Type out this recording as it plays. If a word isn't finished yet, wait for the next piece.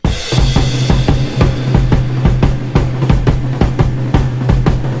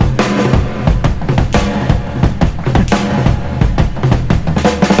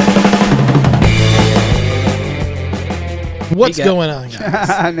What's going on, guys?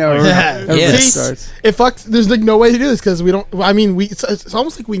 I know. Yes. It fucked. There's like no way to do this because we don't. I mean, it's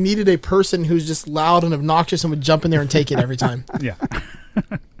almost like we needed a person who's just loud and obnoxious and would jump in there and take it every time. Yeah.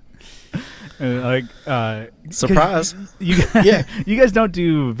 Surprise. You guys don't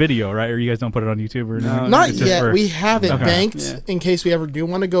do video, right? Or you guys don't put it on YouTube or No, Not yet. We have it banked Yeah. in case we ever do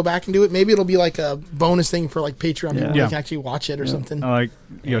want to go back and do it. Maybe it'll be like a bonus thing for like Patreon people. Yeah. They can actually watch it or something.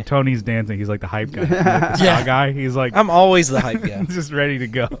 Tony's dancing. He's like the hype guy. He's like the ska guy. He's like, I'm always the hype guy. just ready to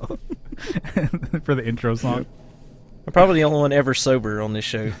go for the intro song. I'm probably the only one ever sober on this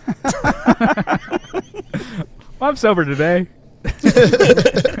show. Well, I'm sober today.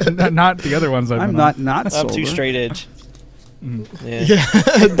 not the other ones. I'm not sober. I'm too straight edge. Yeah.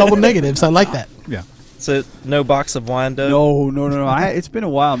 Double negatives. I like that. Yeah. So no box of wine, Doug? No. It's been a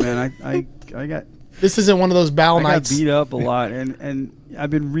while, man. I got. This isn't one of those bowel I got nights. beat up a lot, and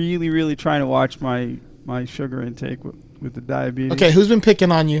I've been really, really trying to watch my sugar intake with the diabetes. Okay, who's been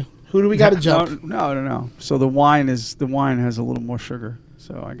picking on you? Who do we got to jump? No. So the wine has a little more sugar,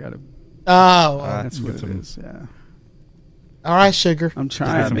 so I got to. Oh, That's what it is. Yeah. all right, sugar. I'm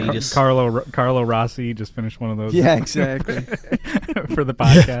trying. Diabetes. Carlo Rossi just finished one of those. Yeah, exactly. For the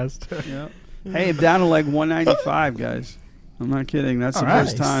podcast. Yeah. Hey, I'm down to like 195, guys. I'm not kidding. That's the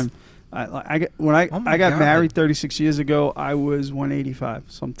first time. I got married 36 years ago. I was 185,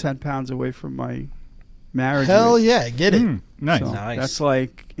 so I'm 10 pounds away from my marriage. Hell weight. yeah, get it. Nice. So Nice. That's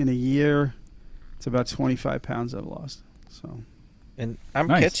like in a year, it's about 25 pounds I've lost. So. And I'm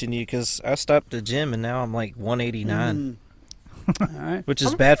Nice. catching you because I stopped the gym and now I'm like 189, All right. which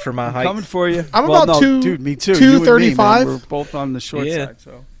is bad for my height. Coming for you. I'm about dude, me too. 235. We're both on the short Yeah. side,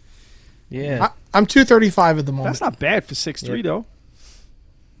 so Yeah. I'm 235 at the moment. that's not bad for 6'3", though.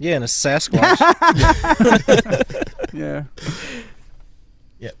 Yeah, and a Sasquatch. Yeah.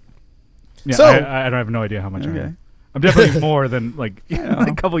 Yeah, So- I don't have no idea how much I Okay. am. I'm definitely more than like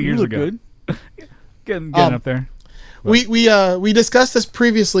a couple You years look ago. good. Getting Um, up there. We discussed this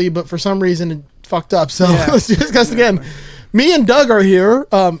previously, but for some reason it fucked up. So Yeah. let's discuss it again. Me and Doug are here.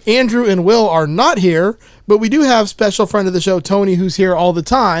 Andrew and Will are not here, but we do have special friend of the show, Tony, who's here all the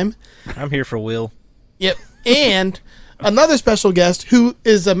time. I'm here for Will. Yep. And another special guest who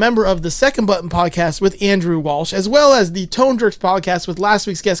is a member of the Second Button podcast with Andrew Walsh, as well as the Tone Jerks podcast with last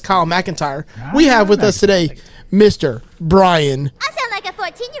week's guest, Kyle McIntyre. We have with us today Mr. Brian I sound like a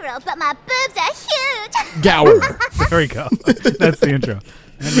 14-year-old, but my boobs are huge. Gower. There we go. That's the intro.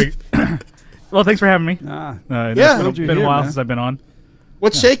 Well, thanks for having me. Ah. Yeah. It's been a while since I've been on.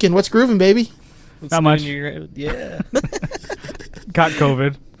 What's shaking? What's grooving, baby? Not much. Yeah. Got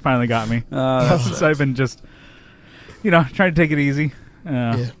COVID. Finally got me. So I've been just, trying to take it easy.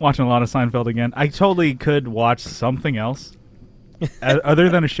 Watching a lot of Seinfeld again. I totally could watch something else other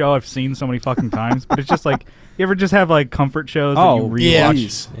than a show I've seen so many fucking times. But it's just like, you ever just have like comfort shows that you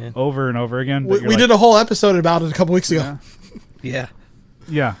rewatch over and over again? We did a whole episode about it a couple weeks ago. Yeah.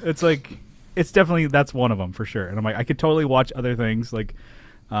 Yeah, it's like, it's definitely, that's one of them for sure. And I'm like, I could totally watch other things. Like,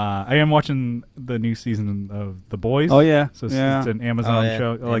 I am watching the new season of The Boys. Oh, yeah. So it's an Amazon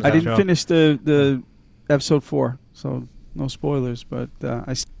show. I like I that didn't show. finish the episode 4, so no spoilers, but Oh,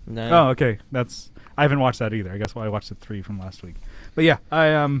 No. okay. I haven't watched that either. I guess I watched the 3 from last week. But yeah,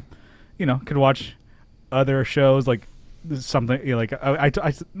 I could watch other shows like something like I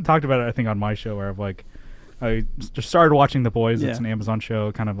talked about it I think on my show where I've like I just started watching The Boys. It's an Amazon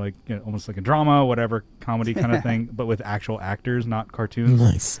show, kind of like almost like a drama, whatever, comedy kind of thing, but with actual actors, not cartoons.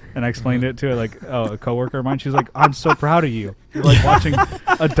 Nice. And I explained it to a coworker of mine. She's like, "I'm so proud of you. You're like watching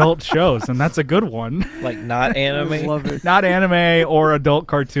adult shows, and that's a good one. Like not anime. love it. Not anime or adult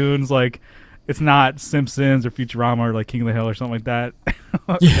cartoons. Like it's not Simpsons or Futurama or like King of the Hill or something like that."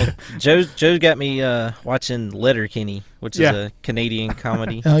 Joe got me watching Letterkenny, which is a Canadian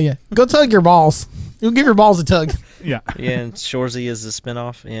comedy. Oh yeah. Go tug your balls. You'll give your balls a tug. Yeah. Yeah, and Shorzy is a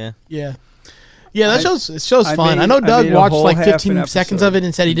spinoff. Yeah. Yeah. Yeah, that show's fun. I know made Doug a watched whole like half 15 an seconds episode. of it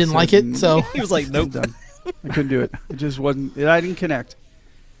and said he didn't like it. So He was like, nope. Done. I couldn't do it. It just wasn't. I didn't connect.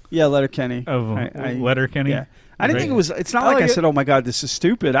 Yeah, Letterkenny. Letterkenny. Yeah, I didn't think it was. It's not like I said, "Oh my God, this is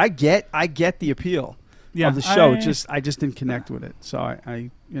stupid." I get the appeal of the show. I just didn't connect with it. So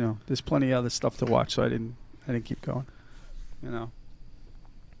I there's plenty of other stuff to watch. So I didn't keep going.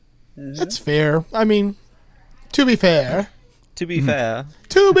 that's fair. I mean, to be fair. To be fair.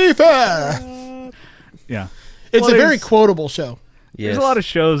 Yeah. It's a very quotable show. Yes. There's a lot of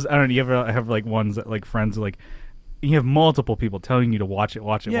shows. I don't know. You ever have like ones that like friends like you have multiple people telling you to watch it,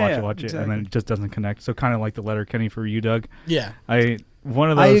 exactly. and then it just doesn't connect. So kind of like the Letterkenny for you, Doug. Yeah. One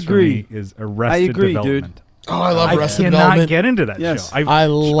of those for me is Arrested Development. Dude. Oh, I love Arrested I cannot Development. get into that Yes. show. I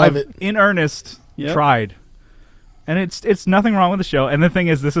love it. In earnest, tried And it's nothing wrong with the show. And the thing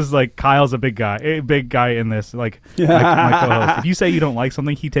is, this is like Kyle's a big guy in this. Like my co-host. If you say you don't like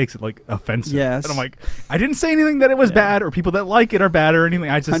something, he takes it like offensive. Yes. And I'm like, I didn't say anything that it was bad or people that like it are bad or anything.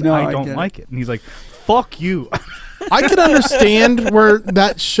 I don't like it. And he's like, fuck you. I can understand where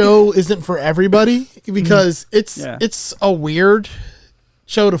that show isn't for everybody because it's a weird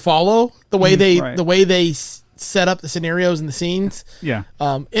show to follow. The way they set up the scenarios and the scenes. Yeah.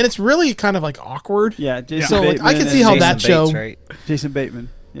 And it's really kind of like awkward. Yeah. So like, I can see how that show. Bates, right? Jason Bateman.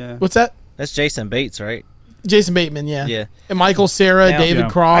 Yeah. What's that? That's Jason Bates, right? Jason Bateman. Yeah. Yeah. And Michael Cera, Now, David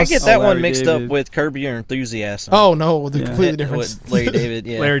Cross. I get that Larry one mixed David. up with Curb Your Enthusiasm. Oh no, they're completely different. With Larry David.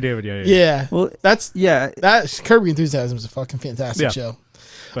 Yeah. Larry David. Yeah. Yeah. Well, That's that Curb Your Enthusiasm is a fucking fantastic show.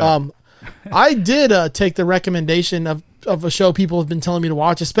 But- I did take the recommendation of a show people have been telling me to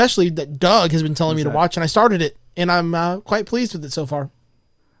watch, especially that Doug has been telling me to watch, and I started it, and I'm quite pleased with it so far.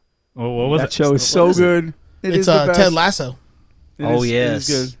 Well, what was that it? show is so good. It's Ted Lasso. Yes. It is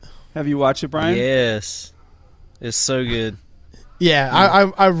good. Have you watched it, Brian? Yes. It's so good.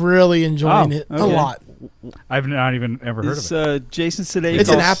 Yeah, I'm really enjoying it a lot. I've not even ever heard of it. Jason Sudeikis. It's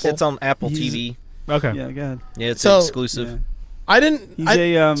an Apple. It's on Apple TV. Okay. Yeah, go ahead. Yeah, it's So- exclusive. Yeah. I didn't. He's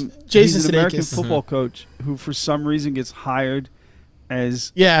Jason he's an American Sudeikis. football coach who, for some reason, gets hired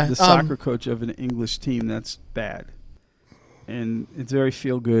as Yeah, the soccer coach of an English team. That's bad, and it's very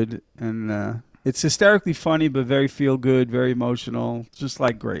feel good, and it's hysterically funny, but very feel good, very emotional, just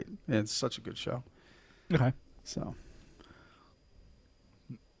like great. Yeah, it's such a good show. Okay. So.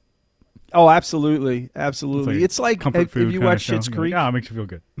 Oh, absolutely, absolutely. It's like comfort if food you kinda watch show. Schitt's You're Creek. like, it makes you feel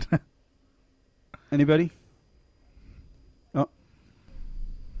good. Anybody?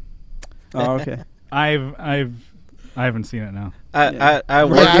 Oh, okay. I haven't seen it now. I I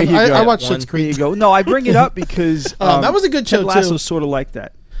watched There Schitt's you Creek. go. No, I bring it up because That was a good show Ted Lasso's too. sort of like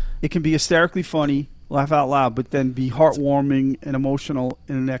that. It can be hysterically funny, laugh out loud, but then be heartwarming and emotional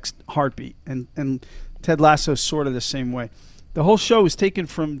in the next heartbeat. And Ted Lasso's sort of the same way. The whole show is taken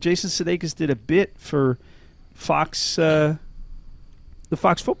from Jason Sudeikis did a bit for Fox, the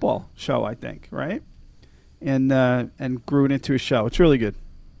Fox football show, I think, right? And grew it into a show. It's really good.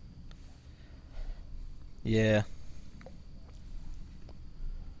 Yeah.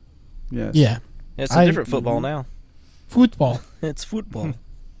 Yes. Yeah, It's a different football now. football. It's football.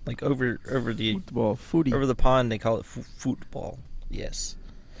 Like over the Football, footy. over the pond, they call it football. Yes.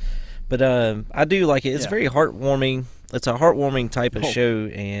 But I do like it. It's very heartwarming. It's a heartwarming type of show,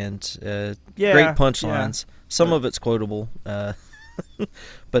 and great punchlines. Some of it's quotable,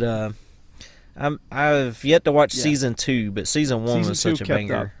 but I've yet to watch season 2. But season 1 was such a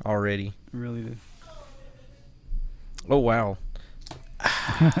banger already. It really did. Oh wow!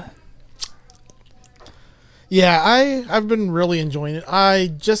 Yeah, I've been really enjoying it.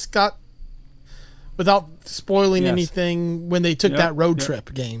 I just got, without spoiling anything, when they took that road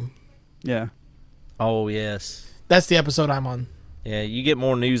trip game. Yeah. Oh yes. That's the episode I'm on. Yeah, you get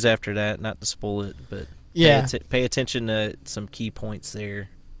more news after that. Not to spoil it, but pay attention to some key points there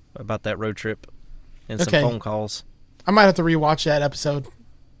about that road trip and some phone calls. I might have to rewatch that episode.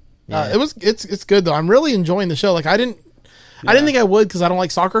 Yeah. It's good though. I'm really enjoying the show. Like I didn't think I would because I don't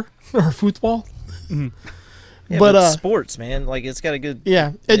like soccer or football. Yeah, but it's sports, man. Like it's got a good.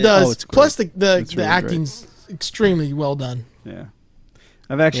 Yeah, it does. it's great. Plus the really acting's extremely well done. Yeah.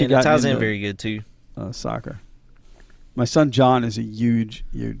 I've actually it gotten ties in into, very good too. Soccer. My son John is a huge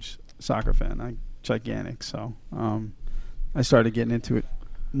soccer fan. Gigantic. So I started getting into it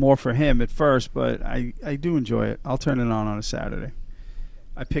more for him at first, but I do enjoy it. I'll turn it on a Saturday.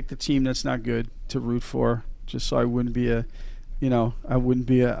 I picked a team that's not good to root for, just so I wouldn't be a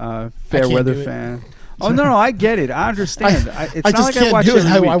fair weather fan. Oh no, I get it. I understand. It's I not just like can't I watch do it every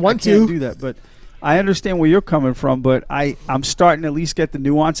how week. I want can't to. do that, but I understand where you're coming from. But I'm starting to at least get the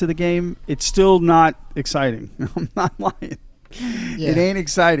nuance of the game. It's still not exciting. I'm not lying. Yeah. It ain't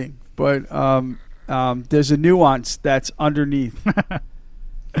exciting, but there's a nuance that's underneath.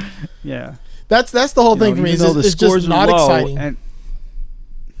 Yeah, That's the whole thing for me. It's just not exciting. And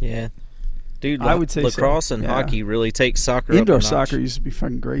Yeah, dude. I would say lacrosse so. and Yeah. hockey really take soccer. indoor up a notch. soccer used to be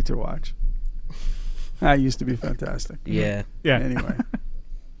fucking great to watch. That used to be fantastic. Yeah. Yeah. Anyway.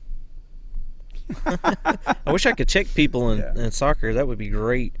 I wish I could check people in soccer. That would be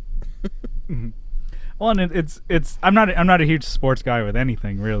great. Well, and it's I'm not a huge sports guy with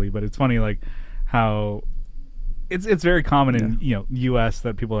anything really, but it's funny like how it's very common in U.S.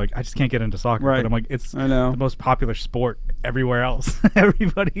 that people are like I just can't get into soccer, Right. but I'm like it's I know. the most popular sport everywhere else.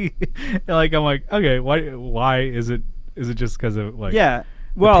 Everybody like I'm like okay why is it just because of like Yeah.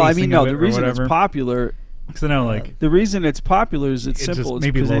 Well, I pacing mean, no. of it The or reason it's whatever? popular. because I know like The reason it's popular is it's it's simple. just It's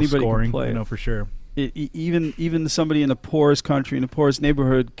maybe a because little anybody scoring can play it. for sure. even somebody in the poorest country, in the poorest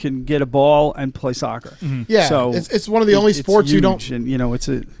neighborhood, can get a ball and play soccer. Mm-hmm. Yeah, so it's one of the only sports huge, you don't. And it's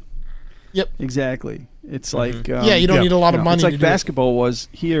a. Yep. Exactly. It's like you don't need a lot of money. It's like to basketball was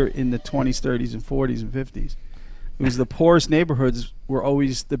here in the 20s, 30s, and 40s and 50s. It was the poorest neighborhoods were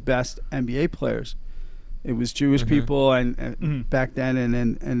always the best NBA players. It was Jewish people and back then,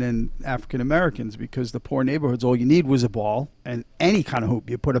 and then African Americans, because the poor neighborhoods, all you need was a ball and any kind of hoop.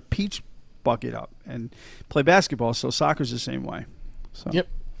 You put a peach bucket up and play basketball. So soccer's the same way. So yep.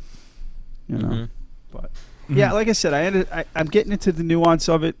 But yeah, like I said, I'm getting into the nuance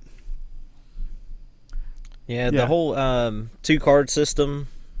of it. Yeah, the whole 2-card system,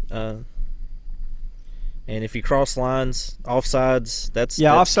 and if you cross lines, offsides, that's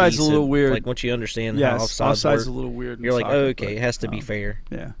offside's a little weird. Like once you understand how offsides work, a little weird. You're like, okay, it has to be fair.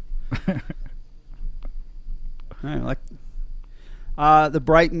 Yeah. Like the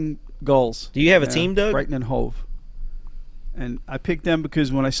Brighton goals. Do you have a team, Doug? Brighton and Hove. And I picked them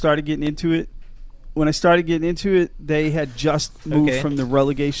because when I started getting into it, they had just moved from the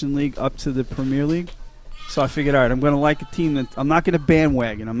relegation league up to the Premier League. So I figured, all right, I'm going to like a team that I'm not going to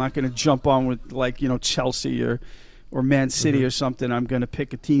bandwagon. I'm not going to jump on with Chelsea or Man City or something. I'm going to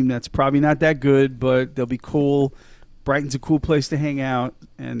pick a team that's probably not that good, but they'll be cool. Brighton's a cool place to hang out,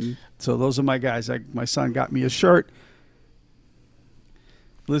 and so those are my guys. My son got me a shirt.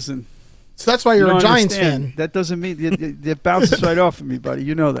 Listen. So that's why you're a Giants fan. That doesn't mean it bounces right off of me, buddy.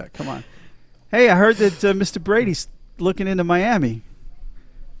 You know that. Come on. Hey, I heard that Mr. Brady's looking into Miami.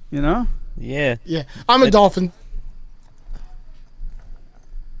 Yeah. I'm a Dolphin.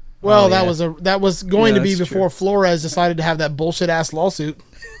 Well, that was going to be before Flores decided to have that bullshit ass lawsuit.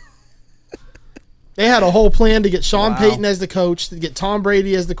 They had a whole plan to get Sean Payton as the coach, to get Tom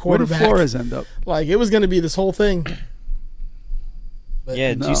Brady as the quarterback. Where did Flores end up? Like, it was going to be this whole thing. But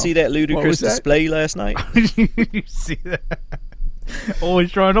did you see that ludicrous display last night? You see that?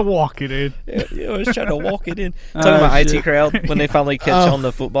 Always trying to walk it in. Yeah, always trying to walk it in. Talking about IT crowd when they finally catch on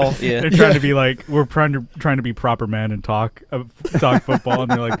the football. Yeah, they're trying to be like, we're trying to be proper men and talk football,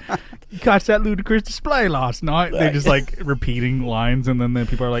 and they're like, you caught that ludicrous display last night. They're just like repeating lines, and then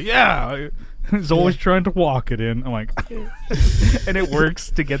people are like, yeah. He's always trying to walk it in. I'm like, and it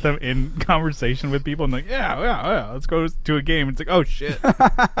works to get them in conversation with people. I'm like, yeah, let's go to a game. It's like, oh shit.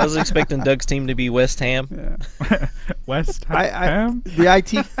 I was expecting Doug's team to be West Ham. Yeah. West Ham.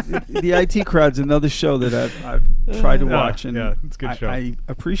 The IT crowd's another show that I've tried to watch, and it's a good show. I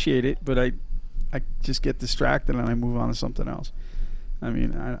appreciate it, but I just get distracted and I move on to something else. I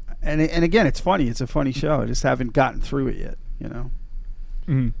mean, and again, it's funny. It's a funny show. I just haven't gotten through it yet.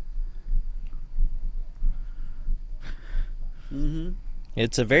 Mm-hmm.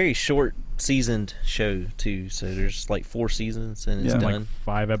 It's a very short seasoned show too, so there's like 4 seasons and it's done. Like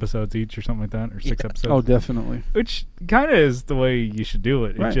 5 episodes each or something like that, or 6 episodes. Oh, definitely. Which kind of is the way you should do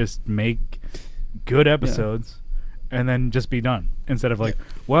it. Right. It just make good episodes and then just be done, instead of like,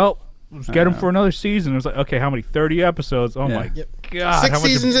 well, let's get them for another season. It was like, okay, how many? 30 episodes. Oh my god!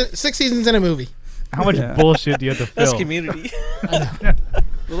 6 seasons in a movie. How much bullshit do you have to fill? That's Community.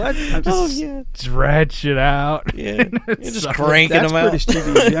 Well, stretch it out. Yeah, you're just cranking them out. British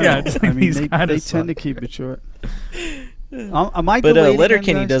TV in general. I mean, they tend to keep it short. Am I but delayed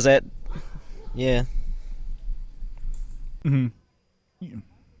Letterkenny again, does that. Yeah. Mm-hmm.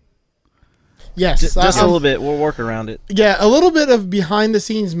 Yes, just a little bit. We'll work around it. Yeah, a little bit of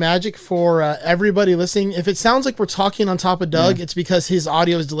behind-the-scenes magic for everybody listening. If it sounds like we're talking on top of Doug, it's because his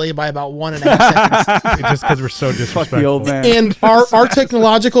audio is delayed by about 1.5 seconds. It's just because we're so disrespectful. Fuck the old man. And our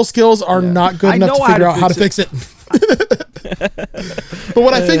technological skills are not good enough to figure out how to fix it. But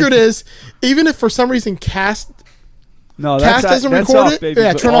what I figured is, even if for some reason Cast doesn't record off, it, baby,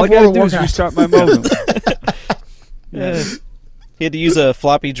 turn all off I gotta World do of is Warcraft. restart my modem. He had to use a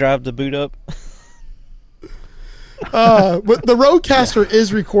floppy drive to boot up. But the Rodecaster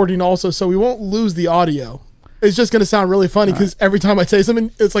is recording also, so we won't lose the audio. It's just going to sound really funny because every time I say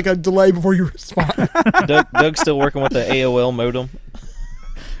something, it's like a delay before you respond. Doug's still working with the AOL modem.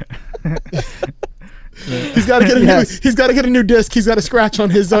 He's got to get a new. He's got to get a new disc. He's got to scratch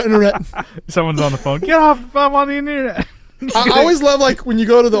on his internet. Someone's on the phone. Get off! I'm on the internet. I always love like when you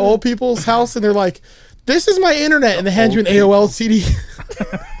go to the old people's house and they're like, "This is my internet," and they hand you an AOL CD.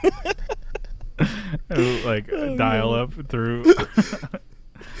 Like dial up through.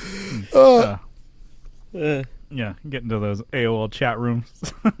 Yeah, get into those AOL chat rooms.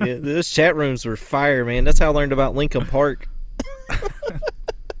 Yeah, those chat rooms were fire, man. That's how I learned about Lincoln Park.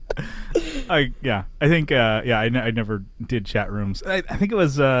 I think I never did chat rooms. I think it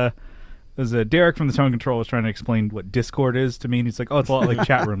was there's a Derek from the Tone Control was trying to explain what Discord is to me, and he's like, "Oh, it's a lot like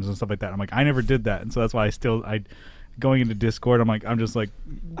chat rooms and stuff like that." I'm like, "I never did that," and so that's why I going into Discord. I'm just like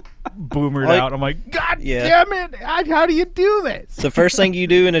boomered out. I'm like, "God damn it! How do you do this?" The first thing you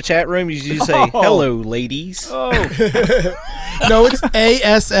do in a chat room is you say, "Hello, ladies." Oh, no, it's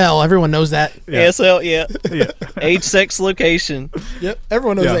ASL. Everyone knows that. Yeah. ASL, yeah. Age, sex, location. Yep,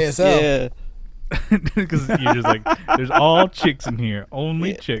 everyone knows ASL. Yeah. Because you're just like, there's all chicks in here,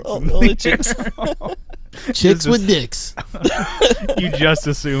 only chicks. Only chicks. Chicks with dicks. You just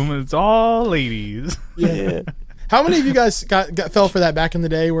assume it's all ladies. Yeah. How many of you guys fell for that back in the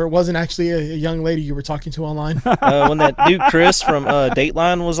day where it wasn't actually a young lady you were talking to online? When that dude Chris from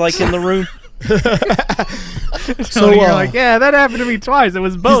Dateline was like in the room. So you're like, yeah, that happened to me twice. It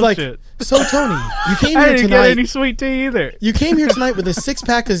was bullshit. Like, so Tony, you came I here didn't tonight. get any sweet tea either. You came here tonight with a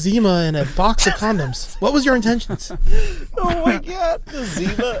 6-pack of Zima and a box of condoms. What was your intentions? Oh my god, the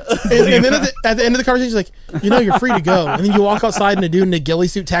Zima. And then at the end of the conversation, he's like, you're free to go. And then you walk outside and a dude in a ghillie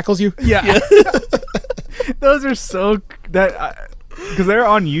suit tackles you. Yeah. Those are so because they're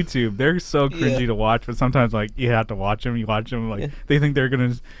on YouTube. They're so cringy to watch, but sometimes like you have to watch them. You watch them like they think they're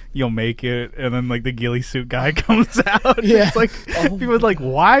gonna make it, and then like the ghillie suit guy comes out. Yeah, it's like people are like,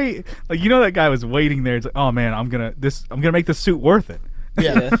 why? Like that guy was waiting there. It's like, oh man, I'm gonna make the suit worth it.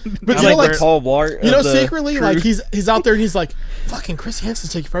 Yeah. But like Paul Blart. Secretly, like he's out there and he's like, fucking Chris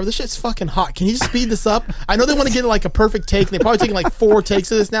Hansen's taking forever. This shit's fucking hot. Can you just speed this up? I know they want to get like a perfect take, and they're probably taking like 4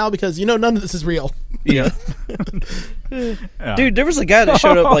 takes of this now because none of this is real. Yeah. Dude, there was a guy that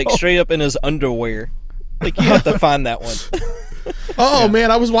showed up like straight up in his underwear. Like you have to find that one. Man,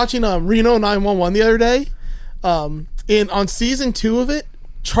 I was watching Reno 911 the other day, and on season 2 of it,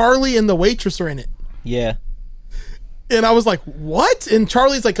 Charlie and the waitress are in it. Yeah. And I was like, what? And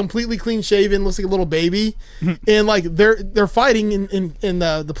Charlie's like completely clean shaven, looks like a little baby. And like they're fighting and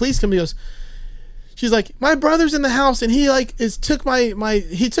the police come and goes, she's like, my brother's in the house and he like he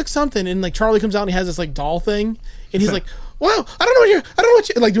took something, and like Charlie comes out and he has this like doll thing and he's like, well, I don't know what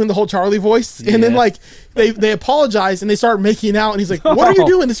you like doing the whole Charlie voice. And then like they apologize and they start making out and he's like, what are you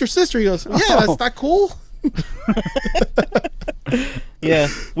doing? It's your sister. He goes, yeah, that's not cool. Yeah,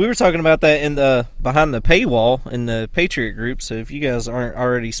 we were talking about that in the behind the paywall in the Patriot group. So if you guys aren't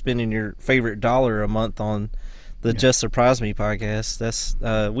already spending your favorite $1 a month on the Just Surprise Me podcast, that's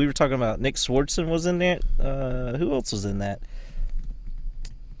we were talking about Nick Swardson was in that. Who else was in that?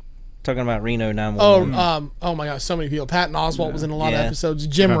 Talking about Reno 911. Oh my gosh, so many people. Patton Oswalt was in a lot of episodes.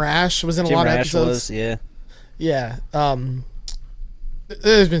 Jim Rash was in a lot of episodes. Yeah.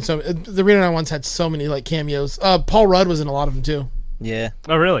 There's been the Reno 911's had so many like cameos. Paul Rudd was in a lot of them too. Yeah.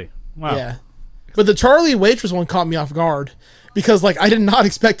 Oh really? Wow. Yeah. But the Charlie waitress one caught me off guard because like I did not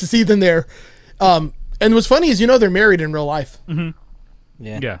expect to see them there. And what's funny is they're married in real life. Mm-hmm.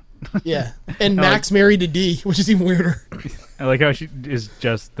 Yeah. Yeah. And Mac's married to Dee, which is even weirder. I like how she is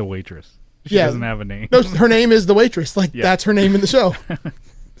just the waitress. She doesn't have a name. No, her name is the waitress. Like that's her name in the show.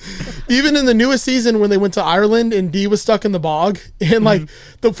 Even in the newest season when they went to Ireland and Dee was stuck in the bog and like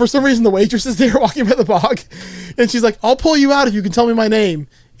for some reason the waitress is there walking by the bog and she's like, I'll pull you out if you can tell me my name.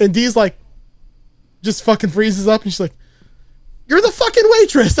 And Dee's like just fucking freezes up and she's like, you're the fucking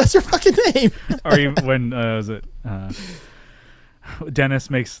waitress. That's your fucking name. Or even when was it Dennis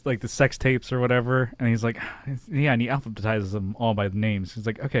makes like the sex tapes or whatever, and he's like, yeah, and he alphabetizes them all by the names. He's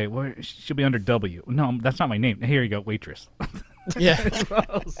like, okay, well, she'll be under W. No, that's not my name. Here you go, waitress. Yeah.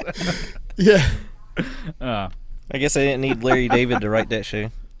 Yeah. I guess I didn't need Larry David to write that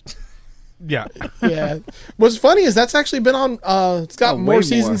show. Yeah. Yeah. What's funny is that's actually been on. It's got more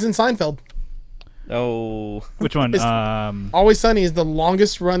seasons than Seinfeld. Oh. Which one? Always Sunny is the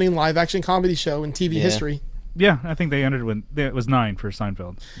longest running live action comedy show in TV history. Yeah, I think they ended when it was 9 for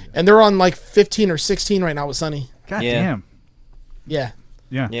Seinfeld. And they're on like 15 or 16 right now with Sunny. God damn. Yeah.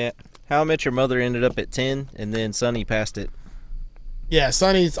 Yeah. Yeah. How I Met Your Mother ended up at 10, and then Sunny passed it. Yeah,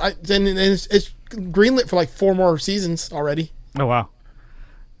 Sunny's. It's greenlit for like 4 more seasons already. Oh wow.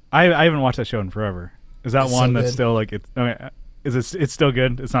 I haven't watched that show in forever. Is that one that's still like it? Okay, it's still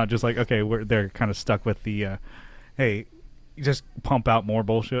good? It's not just like okay, they're kind of stuck with the hey, you just pump out more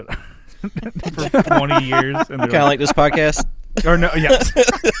bullshit. For 20 years. And kind of like this podcast? Or no, yes.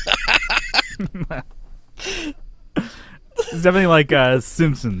 It's definitely like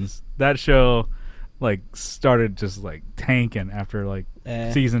Simpsons. That show like started just like tanking after like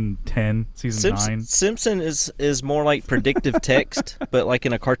season 10, season 9. Simpson is more like predictive text, but like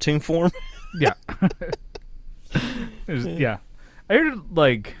in a cartoon form. Yeah. Yeah. I heard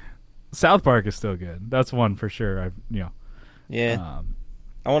like South Park is still good. That's one for sure. Yeah.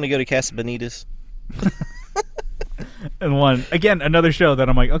 I want to go to Casa Bonitas. And one again, another show that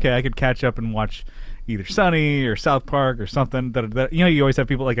I'm like, okay, I could catch up and watch either Sunny or South Park or something. That you know, you always have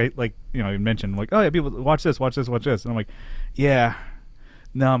people like you know, you mentioned like, oh yeah, people watch this, and I'm like, yeah,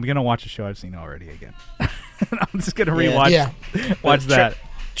 no, I'm gonna watch a show I've seen already again. I'm just gonna rewatch, watch that.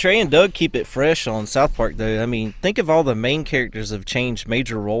 Trey and Doug keep it fresh on South Park, though. I mean, think of all the main characters have changed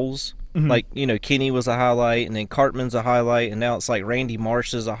major roles. Mm-hmm. Like, you know, Kenny was a highlight, and then Cartman's a highlight, and now it's like Randy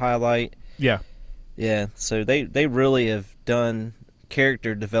Marsh is a highlight. Yeah. Yeah, so they really have done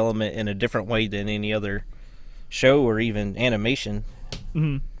character development in a different way than any other show or even animation.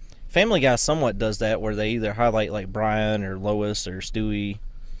 Mm-hmm. Family Guy somewhat does that, where they either highlight like Brian or Lois or Stewie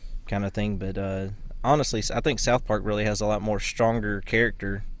kind of thing, but honestly, I think South Park really has a lot more stronger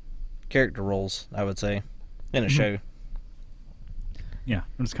character roles, I would say, in a show. Yeah,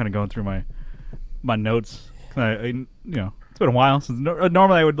 I'm just kind of going through my notes. You know, it's been a while since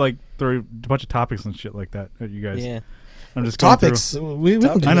normally I would like throw a bunch of topics and shit like that at you guys. Yeah, I'm just topics. We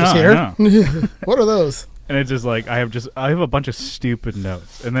don't do this here. What are those? And it's just like I have a bunch of stupid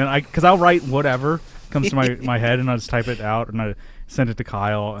notes, and then because I'll write whatever comes to my head, and I'll just type it out and I send it to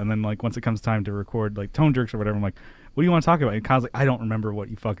Kyle, and then like once it comes time to record like Tone Jerks or whatever, I'm like, what do you want to talk about? And Kyle's like, I don't remember what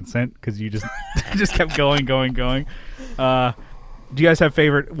you fucking sent because you just just kept going. Do you guys have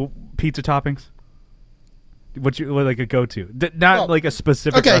favorite pizza toppings? What like a go-to? Not like a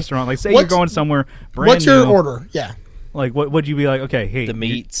specific restaurant. Like say you're going somewhere brand new. What's your order? Yeah. Like what would you be like? Okay, hey, the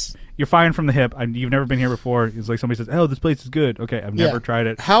meats. You're firing from the hip. You've never been here before. It's like somebody says, "Oh, this place is good." Okay, I've never tried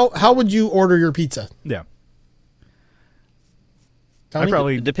it. How would you order your pizza? Yeah.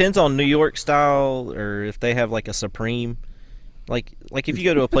 It depends on New York style, or if they have like a Supreme. Like if you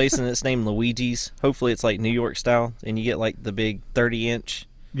go to a place and it's named Luigi's, hopefully it's like New York style, and you get like the big 30-inch.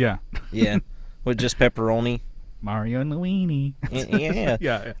 Yeah. Yeah, with just pepperoni. Mario and Luigi. Yeah.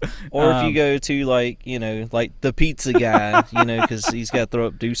 Yeah. Or if you go to like, you know, like the pizza guy, you know, because he's got to throw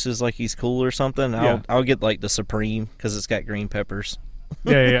up deuces like he's cool or something. I'll get like the Supreme because it's got green peppers.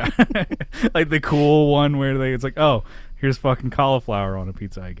 Yeah. Like the cool one where it's like, oh, here's fucking cauliflower on a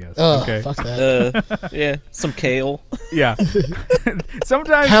pizza, I guess. Okay. Fuck that. Yeah, some kale. Yeah.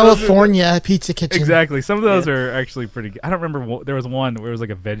 Sometimes California Pizza Kitchen. Exactly. Some of those are actually pretty good. I don't remember. There was one where it was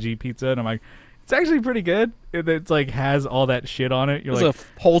like a veggie pizza, and I'm like, it's actually pretty good. It's like has all that shit on it. You're it's like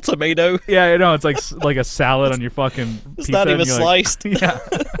a whole tomato. Yeah, I know. It's like a salad on your fucking it's pizza. Not even sliced. Like, yeah.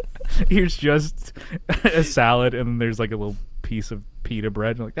 Here's just a salad, and then there's like a little piece of pita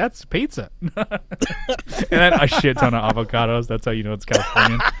bread. You're like, that's pizza. And then a shit ton of avocados. That's how you know it's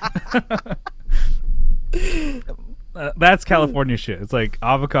Californian. That's California shit. It's like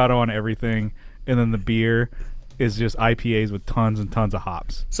avocado on everything, and then the beer is just IPAs with tons and tons of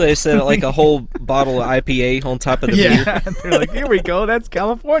hops. So they set like a whole bottle of IPA on top of the beer. They're like, here we go. That's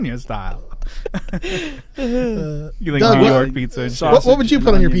California style. You think Doug, New York pizza and what would you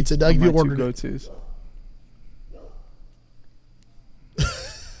put on your pizza, Doug, if you ordered go-tos.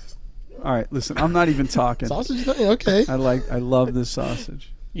 All right, listen, I'm not even talking. Sausage? Okay. I love this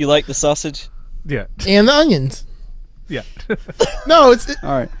sausage. You like the sausage? Yeah. And the onions. Yeah. No, it's...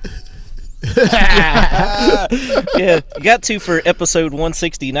 All right. Yeah, you got to for episode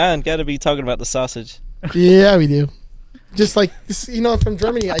 169. Got to be talking about the sausage. Yeah, we do. Just like, you know, from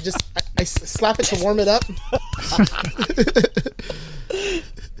Germany, I slap it to warm it up.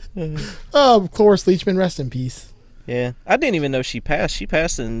 Oh, Cloris Leachman, rest in peace. Yeah, I didn't even know she passed. She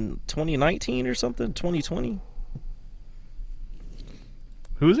passed in 2019 or something, 2020.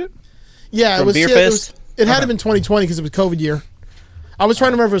 Who is it? Yeah, From it was Beer Fest? Fest? It had to have been 2020 because it was COVID year. I was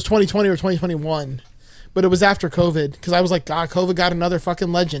trying to remember if it was 2020 or 2021, but it was after COVID because I was like, God, COVID got another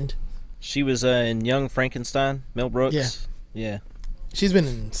fucking legend. She was in Young Frankenstein, Mel Brooks. Yeah. She's been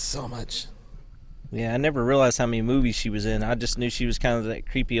in so much. Yeah, I never realized how many movies she was in. I just knew she was kind of that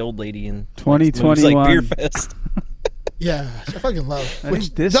creepy old lady in 2021. like Beer Fest. Yeah, I fucking love.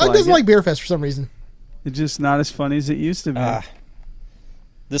 Which Doug doesn't like Beer Fest for some reason. It's just not as funny as it used to be.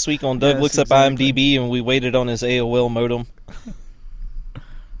 This week on Doug Looks Up IMDb, and we waited on his AOL modem.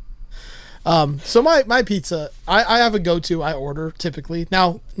 So my pizza, I have a go-to I order typically.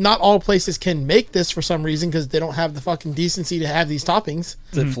 Now, not all places can make this for some reason because they don't have the fucking decency to have these toppings.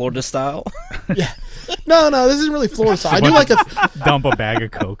 Is it Florida style? Yeah. No, this isn't really Florida style. I do like dump a bag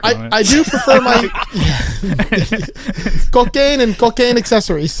of Coke on it. I do prefer my cocaine and cocaine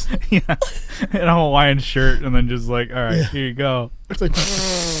accessories. Yeah. And a Hawaiian shirt, and then just like, all right, here you go. It's like,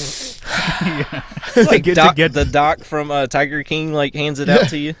 Yeah. Like the doc from Tiger King like hands it out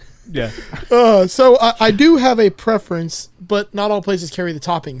to you. Yeah. So I do have a preference, but not all places carry the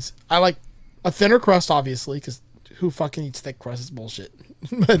toppings. I like a thinner crust, obviously, because who fucking eats thick crust? It's bullshit.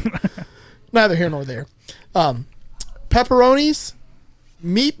 But neither here nor there. pepperonis,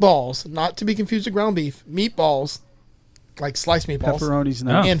 meatballs, not to be confused with ground beef, meatballs, like sliced meatballs, pepperonis,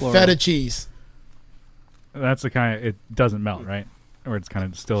 not and plural. feta cheese. That's the kind of, it doesn't melt, right? Or it's kind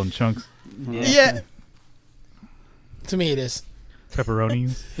of still in chunks. Yeah. To me, it is.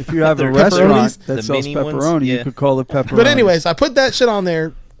 Pepperonis. If you have a They're restaurant pepperonis? that The sells mini ones? pepperoni, Yeah. you could call it pepperoni. But anyways, I put that shit on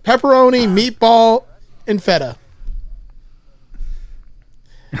there. Pepperoni, meatball, and feta.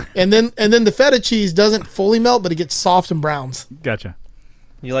 And then the feta cheese doesn't fully melt, but it gets soft and browns. Gotcha.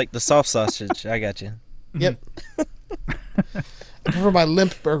 You like the soft sausage? I got you. Yep. I prefer my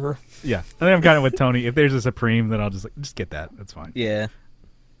limp burger. Yeah. I think I'm kind of with Tony. If there's a Supreme, then I'll just get that. That's fine. Yeah.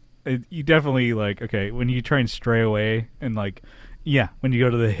 You definitely, like, okay, when you try and stray away and, like, yeah, when you go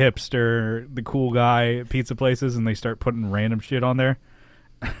to the hipster, the cool guy pizza places and they start putting random shit on there.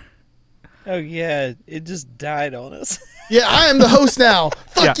 Oh yeah, it just died on us. Yeah, I am the host now.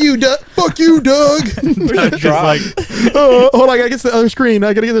 Fuck Yeah. you, Doug. Fuck you, Doug. Just like, Hold on, I gotta get to the other screen.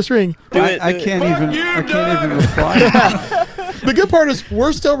 I gotta get the screen. I can't even reply. The good part is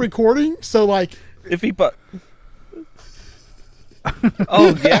we're still recording, so like, If he put.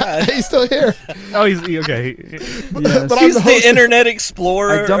 Oh yeah, he's still here. oh, he's okay. Yes. But I'm he's the the host. Internet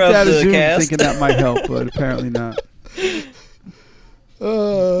Explorer I dumped of out of the Zoom cast. thinking that might help, but apparently not.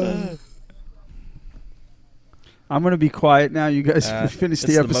 I'm going to be quiet now. You guys finish the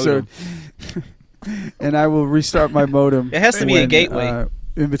it's the episode. And I will restart my modem. It has to be a gateway.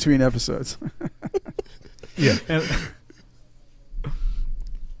 In between episodes. Yeah.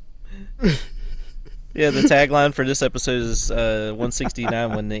 Yeah, the tagline for this episode is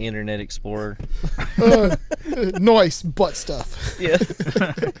 169 when the Internet Explorer. Noice butt stuff. Yeah.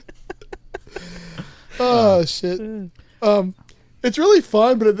 Oh shit. It's really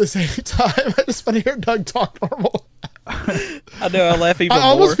fun, but at the same time, I just want to hear Doug talk normal. I know, I laugh even I more.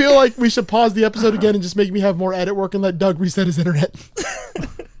 almost feel like we should pause the episode again and just make me have more edit work and let Doug reset his internet.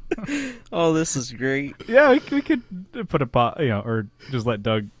 Oh, this is great. Yeah, we could put or just let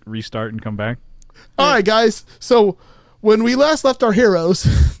Doug restart and come back. All right, guys. So when we last left our heroes,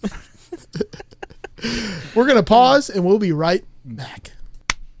 we're going to pause and we'll be right back.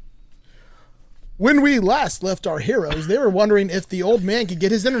 When we last left our heroes, they were wondering if the old man could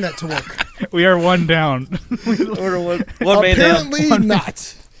get his internet to work. We are one down. Order one man down. Apparently not.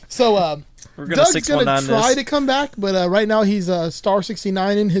 So We're gonna Doug's 619 going to try this. to come back, but right now he's star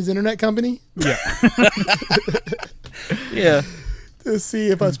 69 in his internet company Yeah. Yeah, to see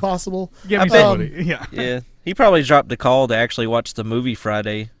if that's possible. Give me somebody. Yeah. yeah. He probably dropped the call to actually watch the movie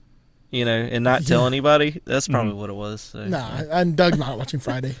Friday, and not tell anybody. That's probably what it was. So. Nah, I'm Doug not watching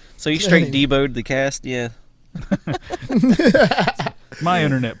Friday. So he straight deboed the cast. Yeah. My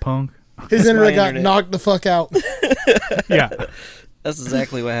internet punk. His internet got internet. knocked the fuck out. Yeah. That's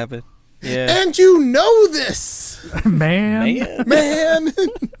exactly what happened. Yeah. And you know this, Man. man.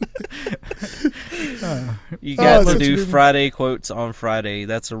 You got such to a do good- Friday quotes on Friday.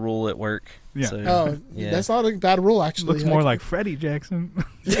 That's a rule at work. Yeah. So, Oh, yeah. that's not a bad rule, actually. Looks more like Freddie Jackson.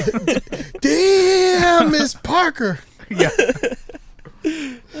 Damn, Miss Parker. Yeah.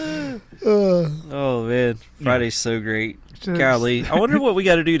 Oh man, Friday's so great. Golly, I wonder what we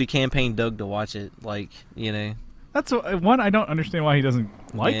got to do to campaign Doug to watch it. Like, That's one I don't understand why he doesn't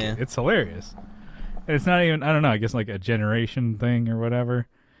like Yeah. it. It's hilarious. And it's not even, I don't know, I guess like a generation thing or whatever.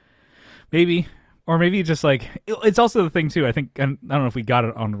 Maybe. Or maybe just like, it's also the thing too, I think, and I don't know if we got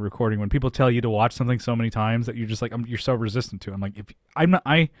it on the recording, when people tell you to watch something so many times that you're just like, you're so resistant to it. I'm like,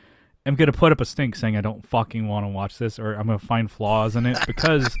 I am going to put up a stink saying I don't fucking want to watch this, or I'm going to find flaws in it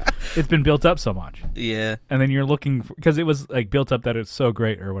because it's been built up so much. yeah, And then you're looking for, because it was like built up that it's so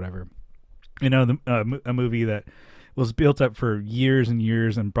great or whatever. A movie that was built up for years and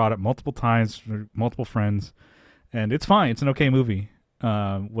years and brought up multiple times for multiple friends, and it's fine. It's an okay movie.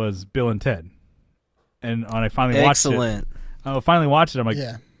 Was Bill and Ted, and when I finally watched it, I'm like,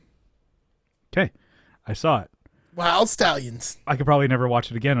 Yeah. okay, I saw it. Wild Stallions. I could probably never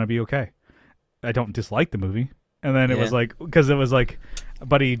watch it again. And I'd be okay. I don't dislike the movie. And then it was Yeah. like, because it was like,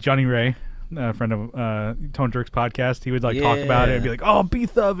 buddy Johnny Ray, a friend of Tone Jerk's podcast, he would like talk about it and be like, oh,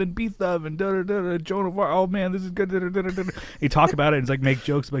 B-Thub and da-da-da-da, Joan of Arc, oh man, this is good, da-da-da-da-da. He'd talk about it and like make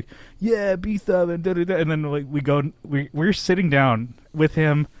jokes like, yeah, B-Thub and da-da-da. And then like we're sitting down with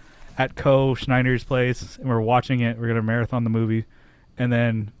him at Schneider's place and we're watching it. We're gonna marathon the movie, and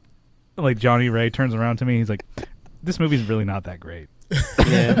then like Johnny Ray turns around to me, he's like, this movie's really not that great.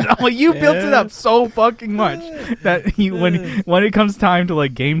 yeah. I'm like, you built it up so fucking much that when it comes time to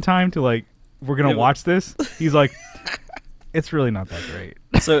like game time to like, we're gonna watch this, he's like, it's really not that great.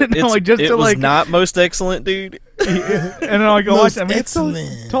 So And I'm it's, like, just it to, was like- not most excellent, dude. And then I go watch it. I mean, it's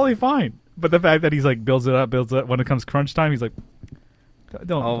excellent. totally fine. But the fact that he's like builds it up. When it comes crunch time, he's like,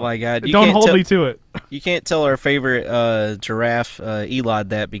 "Don't." Oh my God! Don't hold me to it. You can't tell our favorite giraffe Eli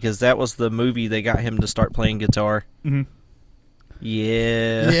that because that was the movie that got him to start playing guitar. Mm-hmm.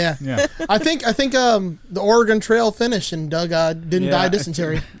 Yeah. I think the Oregon Trail finished and Doug didn't die of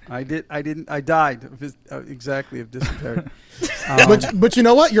dysentery. I didn't. I died of exactly of dysentery. But you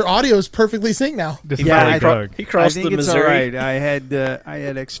know what? Your audio is perfectly synced now. He crossed the Missouri. All right. I had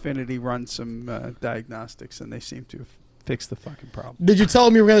Xfinity run some diagnostics and they seem to have fixed the fucking problem. Did you tell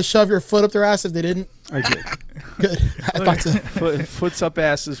them you were going to shove your foot up their ass if they didn't? I did. Good. I thought so. Foots up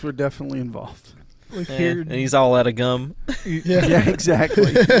asses were definitely involved. And he's all out of gum. Yeah,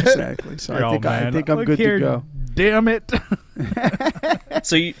 exactly. So I think I'm good to go. Damn it!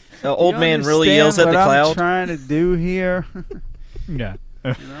 So old man really yells at the cloud. I'm trying to do here. Yeah.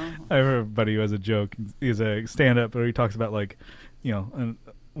 I have a buddy who has a joke. He's a stand-up, but he talks about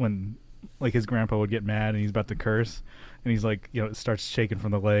when like his grandpa would get mad and he's about to curse, and he's like, it starts shaking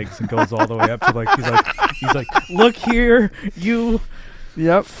from the legs and goes all the way up to he's like, look here, you.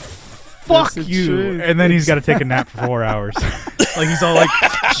 Yep. Fuck you! And then he's got to take a nap for 4 hours. Like he's all like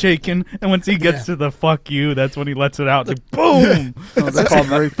shaking, and once he gets to the "fuck you," that's when he lets it out. It's like boom! That's a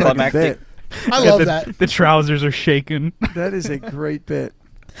very fucking bit. I love that. The trousers are shaking. That is a great bit.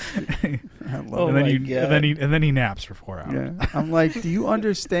 I love it. And then he naps for 4 hours. Yeah. I'm like, do you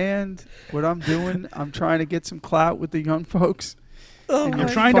understand what I'm doing? I'm trying to get some clout with the young folks. Oh, and you're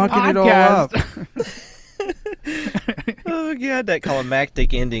trying to fucking it all up. Oh God, that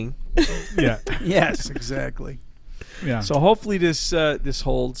climactic ending. Yeah. Yes, exactly. Yeah. So hopefully this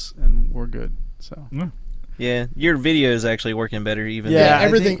holds and we're good. So. Yeah, your video is actually working better.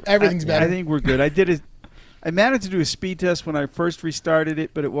 Everything's better. I think we're good. I managed to do a speed test when I first restarted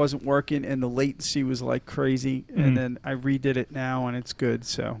it, but it wasn't working, and the latency was like crazy. Mm-hmm. And then I redid it now, and it's good.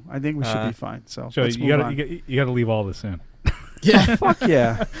 So I think we should be fine. So you got to leave all this in. Yeah. Fuck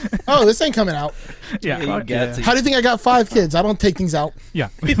yeah. Oh, this ain't coming out. Yeah. You got to. How do you think I got 5 kids? I don't take things out. Yeah.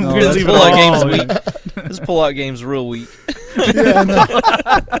 This pull-out game's weak. This pull-out game's real weak. Yeah, no.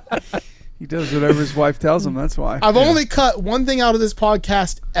 He does whatever his wife tells him. That's why. I've only cut one thing out of this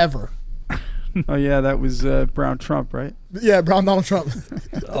podcast ever. Oh, yeah. That was Brown Trump, right? Yeah, Brown Donald Trump.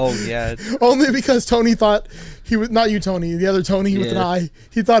 Oh, yeah. Only because Tony thought he was, not you, Tony, the other Tony with an I,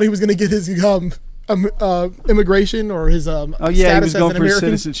 he thought he was going to get his immigration or his he was status going as an for American.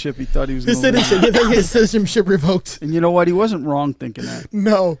 Citizenship. He thought he was his going his citizenship revoked. And you know what? He wasn't wrong thinking that.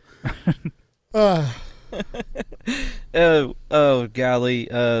 No. Oh, golly.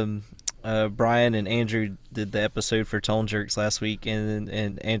 Brian and Andrew did the episode for Tone Jerks last week, and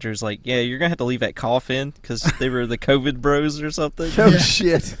Andrew's like, "Yeah, you're gonna have to leave that cough in because they were the COVID bros or something." Oh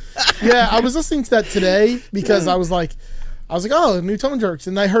shit! Yeah, I was listening to that today because I was like, "Oh, new Tone Jerks,"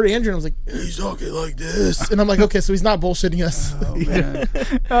 and I heard Andrew, and I was like, "He's talking like this," and I'm like, "Okay, so he's not bullshitting us." Oh man!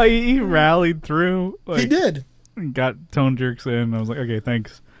 He rallied through. He did. Got Tone Jerks in. I was like, "Okay,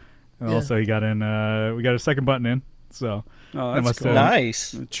 thanks." And also, he got in. We got a second button in. So. Oh, that's cool.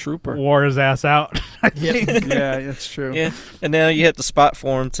 Nice. A trooper. Wore his ass out. Yeah, that's true. Yeah, and now you have to spot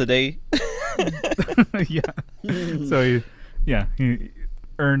for him today. Yeah. So he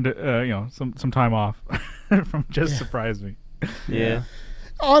earned some time off from just surprise me. Yeah.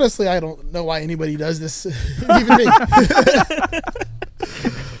 Honestly, I don't know why anybody does this, even me.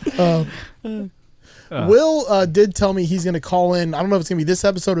 Will did tell me he's going to call in. I don't know if it's going to be this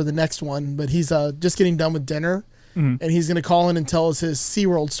episode or the next one, but he's just getting done with dinner. Mm-hmm. And he's going to call in and tell us his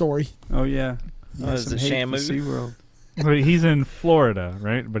SeaWorld story. Oh, yeah. Is it Shamu? SeaWorld. But he's in Florida,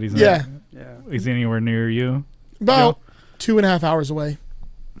 right? But he's yeah. Is he anywhere near you? About 2.5 hours away.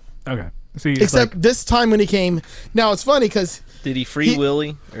 Okay. See, except this time when he came. Now, it's funny because... Did he free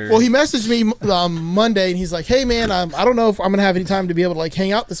Willie? Well, he messaged me Monday, and he's like, "Hey, man, I don't know if I'm going to have any time to be able to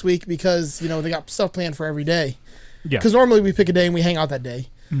hang out this week because, they got stuff planned for every day." Yeah. Because normally we pick a day and we hang out that day.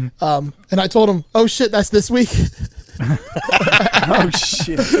 Mm-hmm. And I told him, "Oh shit, that's this week." Oh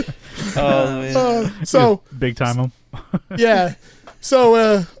shit! Oh man. So big time him. Yeah.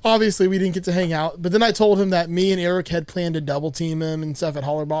 So obviously we didn't get to hang out, but then I told him that me and Eric had planned to double team him and stuff at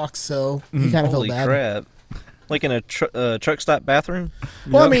Hollerbox, so he kind of felt bad. Holy crap! Like in a truck stop bathroom.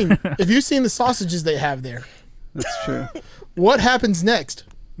 Well, I mean, if you've seen the sausages they have there, that's true. What happens next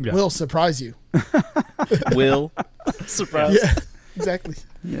will surprise you. Will surprise. Yeah. Exactly.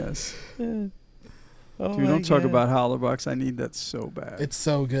 Yes. Oh, dude, don't talk about Hollerbox. I need that so bad. It's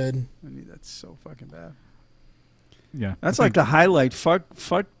so good. I need that so fucking bad. Yeah. That's like the highlight. Fuck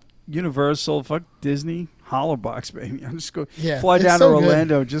Universal. Fuck Disney. Hollerbox, baby. I'm just fly down to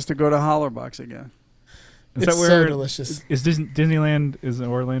Orlando just to go to Hollerbox again. Is It's that where so delicious. Is Disneyland is in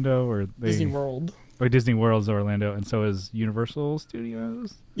Orlando or Disney World? Or Disney World's Orlando, and so is Universal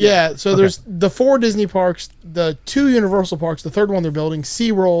Studios. Yeah, so there's the 4 Disney parks, the 2 Universal parks, the third one they're building,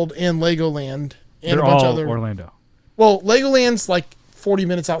 SeaWorld and Legoland, and They're a bunch all of other. Orlando. Well, Legoland's like 40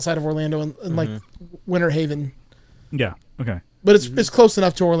 minutes outside of Orlando in like Winter Haven. Yeah. Okay. But it's close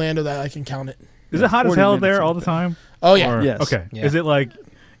enough to Orlando that I can count it. Is it hot as 40 hell minutes there all like the time? Oh yeah. Or, Yes. Okay. Yeah. Is it like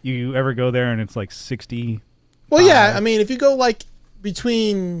you ever go there and it's like 60? Well, yeah. I mean, if you go like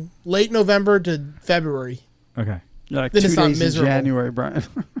between late November to February. Okay. Like Then 2 it's not days miserable. in January, Brian.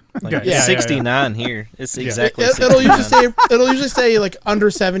 Like Yeah, it's yeah, 69 here. It's exactly It'll 69. usually stay like under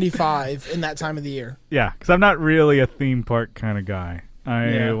 75 in that time of the year. Yeah, because I'm not really a theme park kind of guy.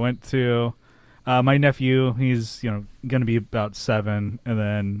 I went to my nephew. He's going to be about 7, and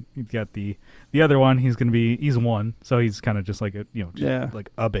then you got the other one. He's 1, so he's kind of just like like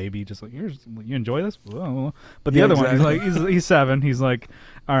a baby, just like you enjoy this. Whoa. But the other one, he's 7. He's like,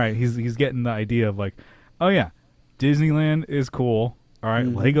 all right. He's getting the idea of like, oh yeah, Disneyland is cool. All right,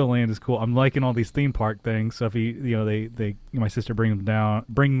 Legoland is cool. I'm liking all these theme park things. So if they my sister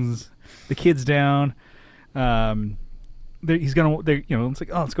brings the kids down. He's gonna, it's like,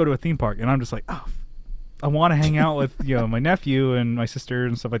 oh, let's go to a theme park, and I'm just like, oh, I want to hang out with my nephew and my sister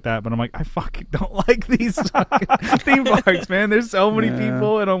and stuff like that, but I'm like, I fucking don't like these theme parks, man. There's so many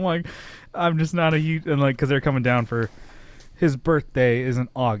people, and I'm like, I'm just not a huge, and like, because they're coming down for. His birthday is in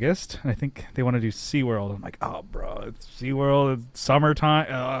August. I think they want to do SeaWorld. I'm like, oh, bro, it's SeaWorld. It's summertime.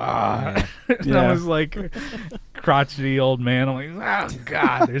 And I was like, crotchety old man. I'm like, oh,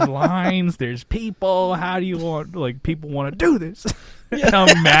 God, there's lines. There's people. How do you want, people want to do this? And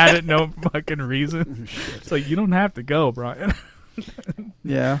I'm mad at no fucking reason. It's like, you don't have to go, Brian.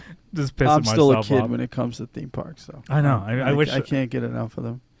 Yeah. Just pissing I'm still a myself kid off. when it comes to theme parks, so. I know. I wish. I can't get enough of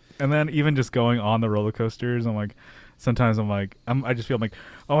them. And then even just going on the roller coasters, I'm like, sometimes I just feel like,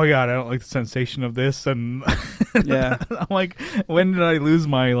 oh my God, I don't like the sensation of this, and Yeah, I'm like, when did I lose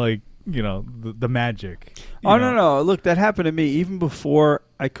my the magic? No. Look, that happened to me even before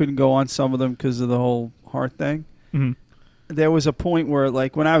I couldn't go on some of them because of the whole heart thing. Mm-hmm. There was a point where,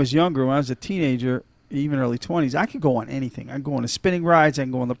 like, when I was younger, when I was a teenager, even early 20s, I could go on anything. I can go on the spinning rides, I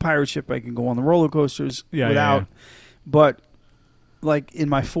can go on the pirate ship, I can go on the roller coasters without. But like in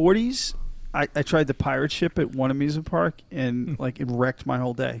my 40s. I tried the pirate ship at one amusement park, and like it wrecked my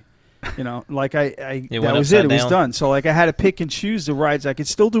whole day. Like that was it. It was done. So like I had to pick and choose the rides. I could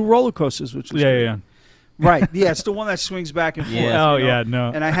still do roller coasters, which was yeah. Right. Yeah, it's the one that swings back and forth. Yeah. Oh yeah,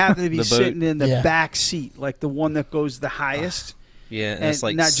 no. And I happen to be sitting in the Yeah. back seat, like the one that goes the highest. Yeah, And it's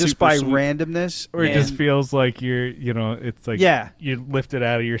like not just super by sweet. randomness. Or it just feels like you're, it's like you lifted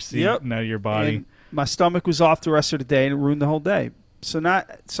out of your seat and out of your body. And my stomach was off the rest of the day, and it ruined the whole day. So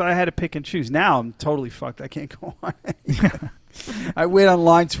I had to pick and choose. Now I'm totally fucked. I can't go on. I wait on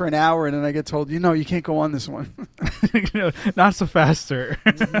lines for an hour, and then I get told, you can't go on this one. Not so fast, sir.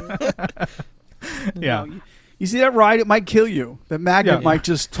 Yeah. You see that ride? It might kill you. The magnet might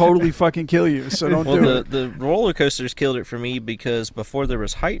just totally fucking kill you. So don't do it. The roller coasters killed it for me because before there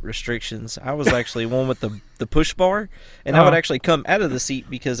was height restrictions, I was actually one with the push bar, and I would actually come out of the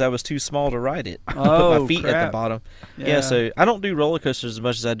seat because I was too small to ride it. I put my feet at the bottom. Yeah, so I don't do roller coasters as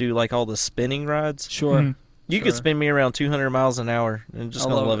much as I do like all the spinning rides. Sure. Mm-hmm. You could spin me around 200 miles an hour and just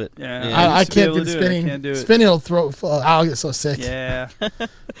gonna love it. Yeah. I can't do the spinning. Can't do it. Spinning will throw. I'll get so sick. Yeah.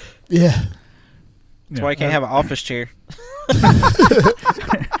 Yeah. That's why I can't have an office chair.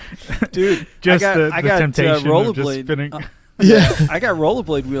 Dude, Just I got the temptation of just rollerblade. spinning. Yeah. I got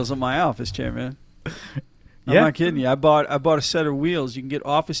rollerblade wheels on my office chair, man. I'm Yeah. not kidding you. I bought a set of wheels. You can get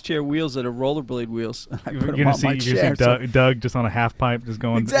office chair wheels that are rollerblade wheels. I put You're them gonna on my see chair. Doug just on a half pipe, just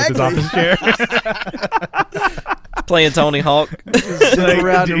going Exactly. with his office chair. Playing Tony Hawk. Like,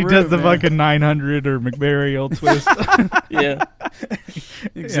 around the he room, does the man. fucking 900 or McBurial twist. Yeah.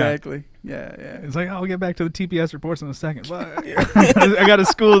 Exactly. Yeah. It's like, I'll get back to the TPS reports in a second. But I got to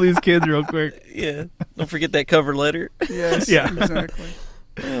school these kids real quick. Yeah. Don't forget that cover letter. Yes. Yeah. Exactly.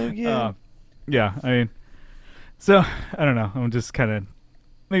 Oh, yeah. Yeah, I mean, so I don't know. I'm just kind of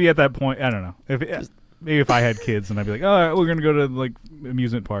maybe at that point. I don't know maybe if I had kids and I'd be like, oh, we're gonna go to like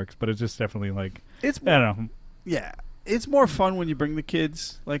amusement parks, but it's just definitely like I don't know. Yeah. It's more fun when you bring the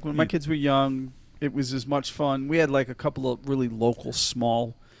kids. Like when my kids were young, it was as much fun. We had like a couple of really local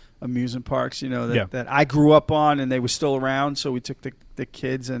small amusement parks, that I grew up on, and they were still around. So we took the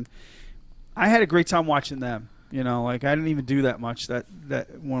kids, and I had a great time watching them. Like I didn't even do that much that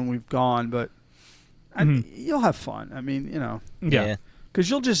when we've gone, but you'll have fun. I mean, Yeah. because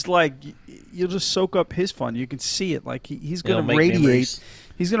you'll just soak up his fun. You can see it. Like he's going to make radiate memories.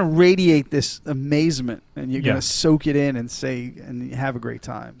 he's gonna radiate this amazement, and you're gonna soak it in and say and have a great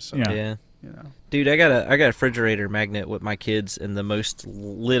time. So yeah. Dude, I got a refrigerator magnet with my kids and the most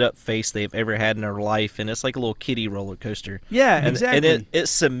lit up face they've ever had in their life, and it's like a little kiddie roller coaster. Yeah, exactly. And it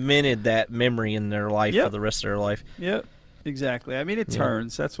cemented that memory in their life for the rest of their life. Yep, exactly. I mean, it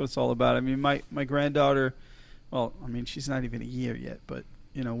turns. That's what it's all about. I mean, my granddaughter, well, I mean, she's not even a year yet, but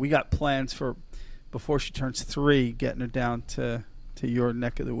we got plans for before she turns 3, getting her down to your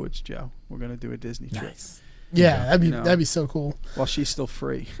neck of the woods, Joe. We're gonna do a Disney trip. Yeah, that'd be so cool. While she's still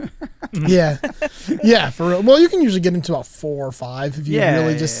free. Yeah, for real. Well, you can usually get into about 4 or 5 if you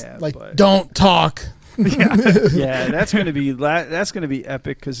really just don't talk. Yeah, that's gonna be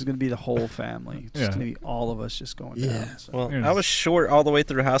epic because it's gonna be the whole family. It's gonna be all of us just going down. So. Well, I was short all the way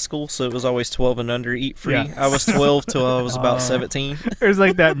through high school, so it was always 12 and under, eat free. Yeah. I was 12 till I was about 17. There's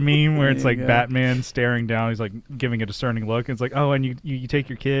like that meme where it's like Batman staring down. He's like giving a discerning look. It's like, oh, and you take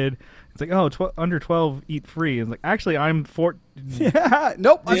your kid. It's like, oh, under 12, eat free. It's like, actually, I'm 14. Yeah,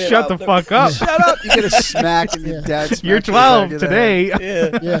 nope. Shut the fuck up. Shut up. You get a smack and your dad smacks. You're 12 today.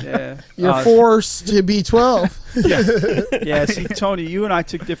 Yeah. You're forced to be 12. Yeah, see, Tony, you and I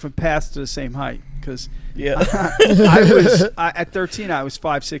took different paths to the same height. Because at 13, I was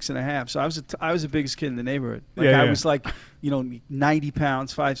 5'6" and a half. So I was the biggest kid in the neighborhood. I was like, 90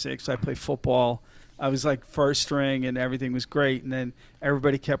 pounds, 5'6". I played football. I was like first string and everything was great, and then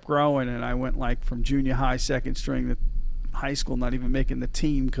everybody kept growing, and I went like from junior high, second string to high school, not even making the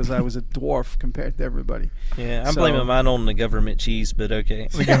team because I was a dwarf compared to everybody. Yeah, I'm blaming mine on the government cheese, but okay.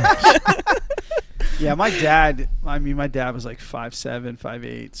 Yeah, my dad was like 5'7",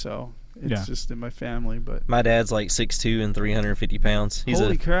 5'8", so it's just in my family. But my dad's like 6'2" and 350 pounds. He's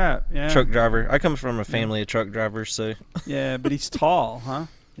holy crap! Yeah, truck driver. I come from a family of truck drivers, so yeah, but he's tall, huh?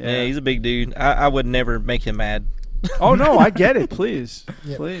 Yeah, he's a big dude. I would never make him mad. Oh, no, I get it. Please.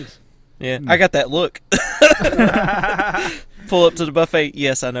 Please. Yeah, I got that look. Pull up to the buffet.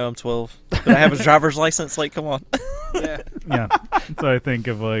 Yes, I know I'm 12. But I have a driver's license. Like, come on. Yeah. So I think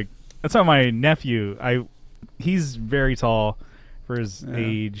of that's how my nephew, he's very tall for his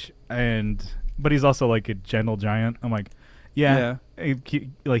age, but he's also like a gentle giant. I'm like,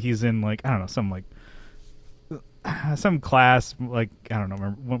 he's in like, I don't know, some class, like, I don't know,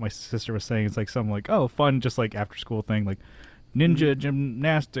 remember what my sister was saying. It's like some like, oh, fun, just like after school thing, like ninja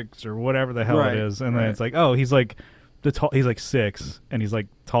gymnastics or whatever the hell it is. And then it's like, oh, he's like he's like 6 and he's like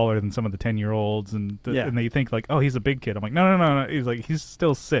taller than some of the 10-year-olds, and they think like, oh, he's a big kid. I'm like, no. He's like, he's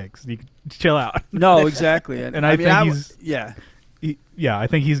still 6. You can chill out. No, exactly. And I think I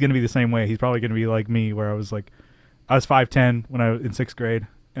think he's gonna be the same way. He's probably gonna be like me, where I was 5'10" when I was in 6th grade.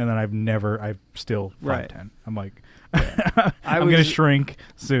 And then I'm still 5'10". I'm like, I'm going to shrink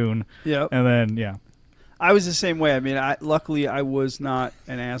soon. Yep. And then, I was the same way. I mean, luckily I was not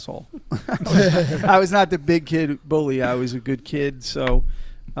an asshole. I was not the big kid bully. I was a good kid, so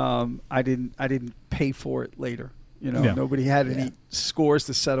I didn't pay for it later. Nobody had any scores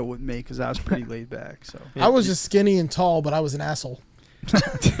to settle with me because I was pretty laid back. So I was just skinny and tall, but I was an asshole.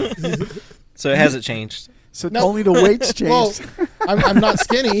 So it hasn't changed. So only the weight's changed. Well, I'm not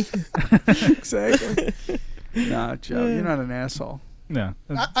skinny. Exactly. Nah, Joe, you're not an asshole. No.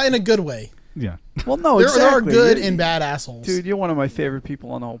 In a good way. Yeah. Well, no, there are good and bad assholes. Dude, you're one of my favorite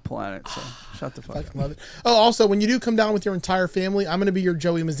people on the whole planet, so shut the fuck up. I love it. Oh, also, when you do come down with your entire family, I'm going to be your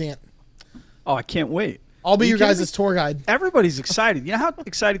Joey Mazant. Oh, I can't wait. I'll be your guys' tour guide. Everybody's excited. You know how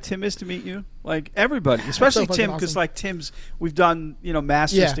excited Tim is to meet you? Like, everybody. Especially Tim, because, like, Tim's, we've done,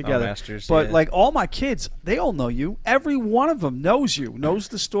 Masters together. Masters, but, like, all my kids, they all know you. Every one of them knows you, knows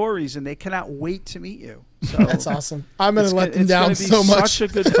the stories, and they cannot wait to meet you. So that's awesome. I'm going to let them down so much. Such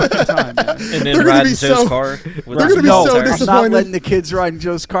a good fucking time, man. And then riding Joe's car. They're going to be so disappointed. I'm not letting the kids ride in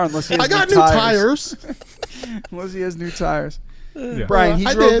Joe's car unless he has new tires. Unless he has new tires. Yeah. Brian, he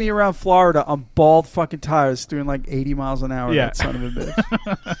drove me around Florida on bald fucking tires doing like 80 miles an hour. Yeah. That son of a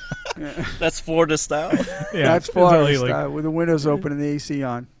bitch. That's Florida style. Yeah, that's Florida style with the windows open and the AC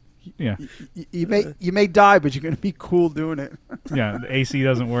on. Yeah. You may die, but you're going to be cool doing it. Yeah, the AC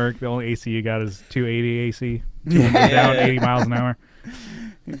doesn't work. The only AC you got is 280 AC. Down 80 miles an hour.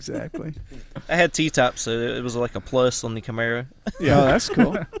 Exactly. I had T-tops, so it was like a plus on the Camaro. Yeah, that's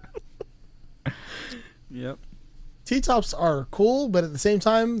cool. Yep. T-tops are cool, but at the same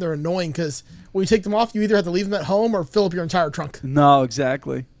time, they're annoying because when you take them off, you either have to leave them at home or fill up your entire trunk. No,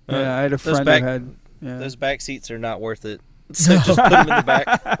 exactly. Yeah, I had a friend who had... Yeah. Those back seats are not worth it. So just put them in the back.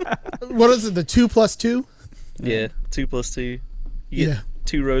 What is it, the 2+2? Yeah, 2+2. You get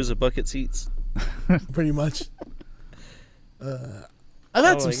 2 rows of bucket seats. Pretty much. I've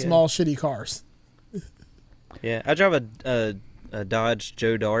had some small, shitty cars. Yeah, I drive a a Dodge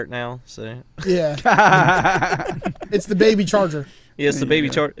Joe Dart now. So Yeah. It's the baby Charger. yeah, it's the baby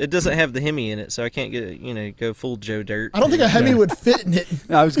Charger. It doesn't have the Hemi in it, so I can't get go full Joe Dirt. I don't think a Hemi would fit in it.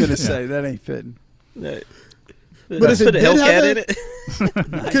 I was gonna say that ain't fitting. No. But if put it a did Hellcat have in it.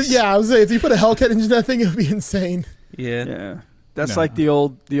 Nice. Yeah, I was saying if you put a Hellcat engine in that thing, it would be insane. Yeah. That's like the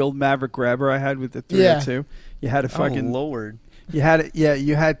old Maverick Grabber I had with the 302. You had to fucking Lord. You had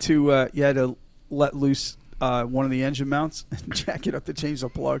to let loose one of the engine mounts and jack it up to change the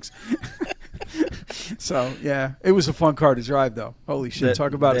plugs. So yeah, it was a fun car to drive though. Holy shit!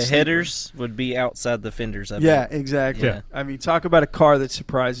 Talk about the headers would be outside the fenders. Yeah, exactly. Yeah. I mean, talk about a car that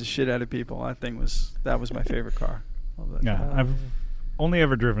surprised the shit out of people. That was my favorite car. Yeah, I've only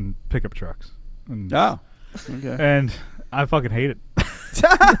ever driven pickup trucks. Okay. And I fucking hate it.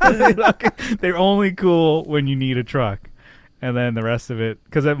 They're only cool when you need a truck, and then the rest of it,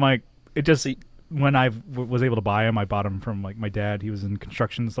 because when I was able to buy them, I bought them from like my dad. He was in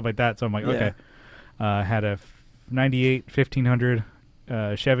construction and stuff like that, so I'm like, okay. Had a 98 1500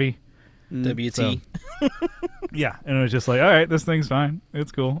 Chevy WT. So, yeah, and it was just like, all right, this thing's fine,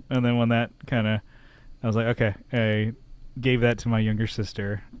 it's cool. And then when that I was like, okay, I gave that to my younger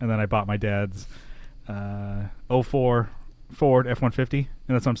sister, and then I bought my dad's 04 Ford F-150, and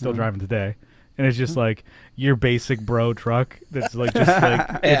that's what I'm still driving today. And it's just like your basic bro truck that's like just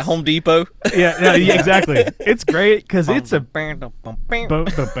like at Home Depot. Yeah, exactly. It's great because it's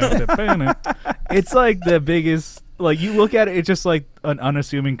it's like the biggest. Like you look at it, it's just like an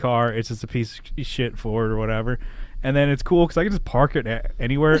unassuming car. It's just a piece of shit Ford or whatever. And then it's cool because I can just park it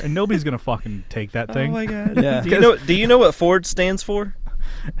anywhere, and nobody's gonna fucking take that thing. Oh my god! Yeah. Do you know what Ford stands for?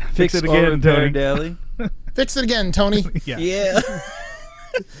 Fix it again, Tony. Daily. Fix it again, Tony. Yeah.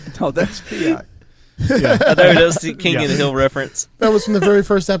 No, that's Fiat. Yeah. I know that's the King of the Hill reference. That was from the very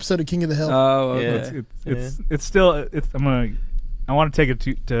first episode of King of the Hill. Oh, okay. It's still. I want to take it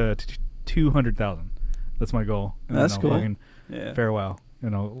to 200,000. That's my goal. And that's then cool. Farewell.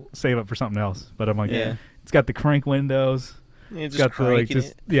 Save up for something else. But I'm like, it's got the crank windows. It's got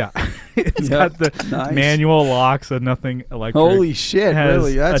the it's got the nice. manual locks, so nothing electric. Holy shit!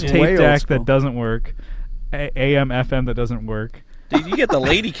 Really, that's a tape way deck old school. that doesn't work. AM FM that doesn't work. Dude, you get the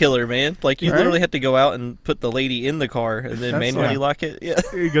lady killer, man. Like you literally have to go out and put the lady in the car and then manually lock it. Yeah.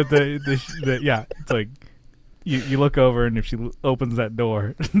 You got the it's like you look over, and if she opens that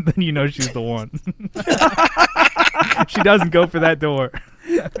door, then you know she's the one. She doesn't go for that door.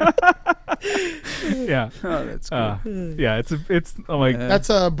 Yeah. Oh, that's cool. Yeah, it's I'm like That's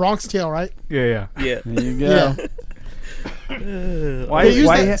a Bronx Tale, right? Yeah. There you go.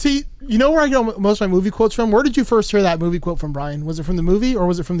 Yeah. See, you know where I get most of my movie quotes from? Where did you first hear that movie quote from, Brian? Was it from the movie or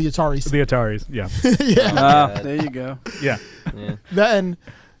was it from the Ataris? The Ataris, yeah. Yeah. There you go. Yeah. Then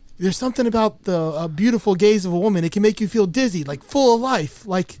there's something about the beautiful gaze of a woman. It can make you feel dizzy, like full of life,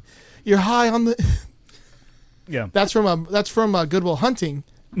 like you're high on the. Yeah. That's from Good Will Hunting.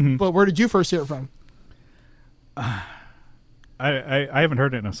 Mm-hmm. But where did you first hear it from? I haven't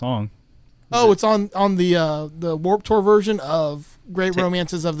heard it in a song. Oh, it's on the Warped Tour version of Great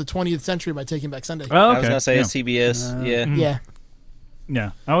Romances of the 20th Century by Taking Back Sunday. Oh, okay. I was gonna say it's CBS. Yeah.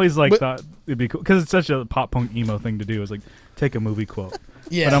 Yeah. I always thought it'd be cool because it's such a pop punk emo thing to do. Is like take a movie quote.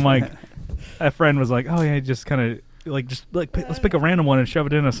 Yeah. But I'm like, a friend was like, oh yeah, just kind of let's pick a random one and shove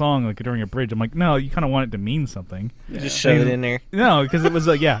it in a song like during a bridge. I'm like, no, you kind of want it to mean something. Just shove it in there. No, because it was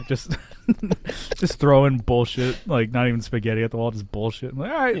like, just just throwing bullshit, like not even spaghetti at the wall, just bullshit. I'm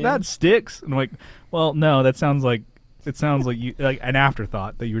like, all right, that sticks. And I'm like, well, no, it sounds like you like an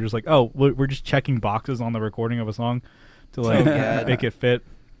afterthought that you were just like, oh, we're just checking boxes on the recording of a song to like make it fit.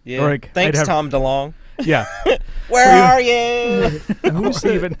 Yeah. Or, like, Thanks, Tom DeLonge. Yeah. Where are you? Who's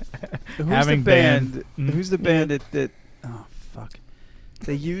the band? Mm-hmm. Who's the band that? Oh fuck!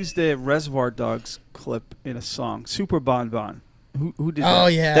 They used the Reservoir Dogs clip in a song. Super Bon Bon. Who did that? Oh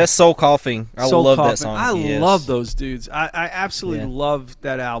yeah, that's Soul Coughing. I love that song. I love those dudes. I absolutely love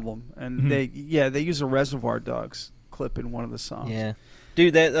that album. And they use a Reservoir Dogs clip in one of the songs. Yeah,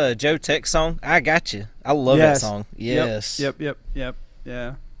 dude, that Joe Tex song. I got you. I love that song. Yes. Yep. Yeah.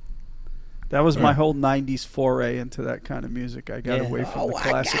 That was my whole '90s foray into that kind of music. I got away from the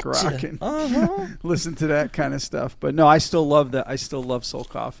classic rock and listen to that kind of stuff. But no, I still love that. I still love Soul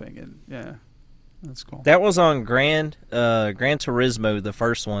Coughing, and that's cool. That was on Gran Turismo, the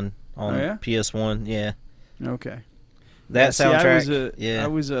first one on PS1. Yeah. Okay. That soundtrack. I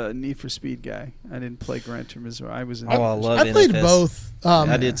was a Need for Speed guy. I didn't play Gran Turismo. I was. I love. I played both.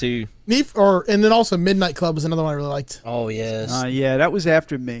 I did too. And then also Midnight Club was another one I really liked. Oh yes. That was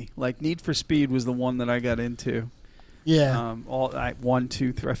after me. Like Need for Speed was the one that I got into. Yeah. 1,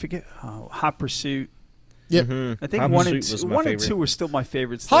 2, 3. I forget. Hot Pursuit. Yep. I think Hot one Pursuit was my and favorite. two were still my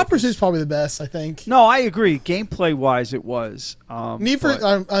favorites. Hot Pursuit's probably the best, I think. No, I agree. Gameplay wise, it was. And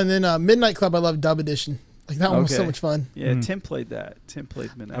then Midnight Club, I love Dub Edition. Like that one was so much fun. Yeah, Tim played that. Tim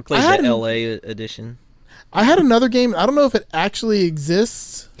played Midnight. I played the LA edition. I had another game. I don't know if it actually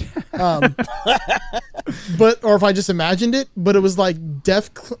exists, but or if I just imagined it. But it was like Def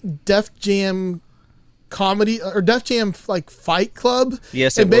Jam comedy or Def Jam like Fight Club.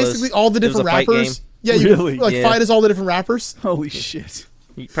 Yes, and it was. basically all the It was different a fight rappers. game. Yeah, you Really? could, fight as all the different rappers. Holy shit!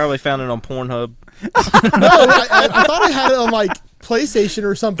 You probably found it on Pornhub. No, I thought I had it on like PlayStation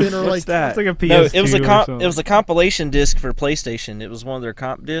or something or What's that? It's like a PS2 No, it was or it was a compilation disc for PlayStation. It was one of their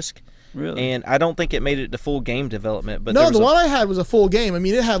comp disc. Really? And I don't think it made it to full game development. But no, there was the one I had was a full game. I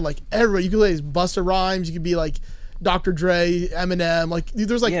mean, it had like everybody. You could play as Busta Rhymes. You could be like Dr. Dre, Eminem. Like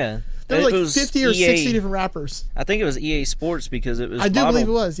there's like there were like 50 or 60 different rappers. I think it was EA Sports because it was. I do believe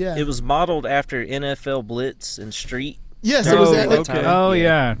it was. Yeah, It was modeled after NFL Blitz and Street. Yes, it was Oh, that. okay. Oh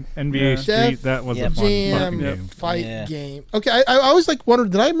yeah, NBA Street. Def That was a Jam fun fucking game. Fight game. Okay, I always like wondered,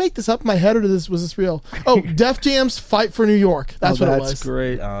 did I make this up in my head or was this real? Oh, Def Jam's Fight for New York. That's what it was. That's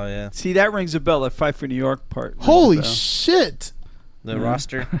great. Oh yeah, See, that rings a bell. That Fight for New York part. rings a Holy bell. shit! the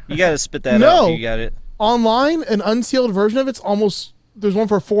roster. You got to spit that No. out. If you got it. Online, an unsealed version of it's almost. There's one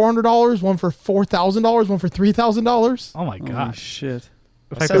for $400, one for $4,000, one for $3,000. Oh my Holy gosh. shit!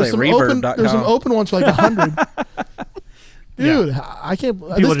 If I Sounds could- like Reverb.com. There's some open ones for like 100. Dude, I can't. People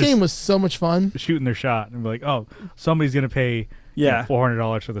This just- game was so much fun. shooting their shot and be like, oh, somebody's gonna pay Yeah.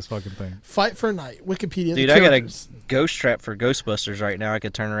 $400 for this fucking thing. Fight for a night. Wikipedia. Dude, the I got a characters. ghost trap for Ghostbusters right now. I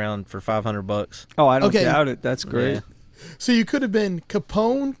could turn around for $500. Oh, I don't Okay. doubt it. That's great. Yeah. So you could have been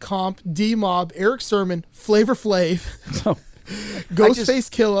Capone, Comp, D Mob, Eric Sermon, Flavor Flav, So,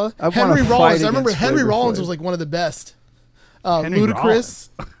 Ghostface Killa, I wanna Henry fight Rollins. I remember against Henry Flavor Rollins Flav. was like one of the best. Henry Ludacris,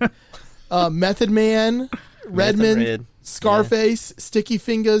 Method Man, Redmond, Red. Scarface, Sticky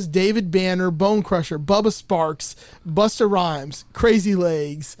Fingers, David Banner, Bone Crusher, Bubba Sparks, Busta Rhymes, Crazy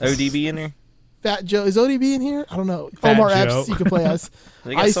Legs, ODB in there. Fat Joe. Is ODB in here? I don't know. Fat Omar Joe. Epps, you can play as.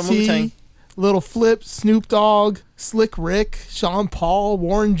 They got some Wu-Tang. Ice-T, Little Flip, Snoop Dogg, Slick Rick, Sean Paul,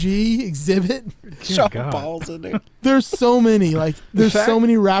 Warren G, Exhibit. Sean God. Paul's in there. There's so many. Like, there's fact- so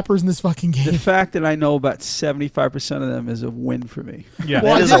many rappers in this fucking the game. fact that I know about 75% of them is a win for me. Yeah.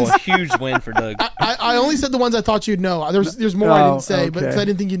 Well, That I is didn't- a huge win for Doug. I only said the ones I thought you'd know. There's more I Oh, didn't say, but 'cause okay. I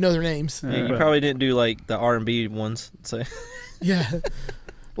didn't think you'd know their names. Yeah, you probably didn't do like the R&B ones. So Yeah.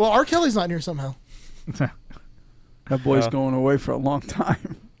 Well, R. Kelly's not in here somehow. That boy's Oh. going away for a long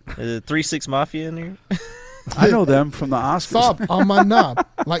time. 3-6 Mafia in there. I know them from the Oscars. Sob on my knob,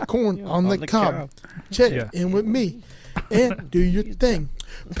 like corn on the cob. cob. Check Yeah. in with me and do your thing.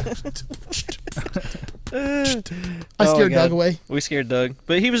 I Oh, scared my Doug God. away. We scared Doug,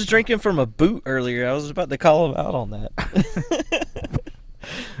 but he was drinking from a boot earlier. I was about to call him out on that.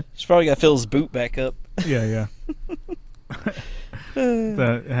 He's probably got to fill his boot back up. Yeah.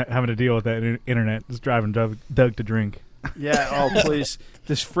 Having to deal with that internet is driving Doug to drink. Yeah, oh, please.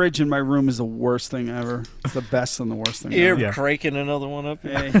 This fridge in my room is the worst thing ever. It's the best and the worst thing You're ever. Yeah. cranking another one up.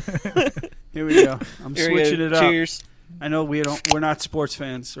 Hey. Here we go. I'm Here we go. switching it up. Cheers. I know we're not sports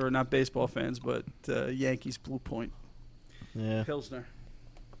fans or not baseball fans, but Yankees Blue Point Yeah. Pilsner.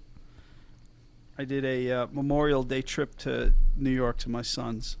 I did a Memorial Day trip to New York to my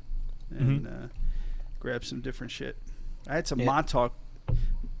sons and grabbed some different shit. I had some Montauk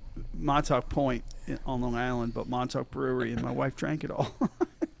Point on Long Island, but Montauk Brewery, and my wife drank it all.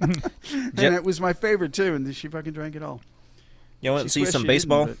 And it was my favorite too, and she fucking drank it all. You want to She see swears some she didn't,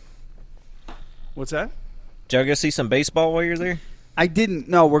 baseball? but- What's that? Did y'all go see some baseball while you're there? I didn't.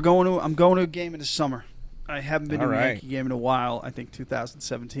 No, I'm going to a game in the summer. I haven't been to a All right. Yankee game in a while. I think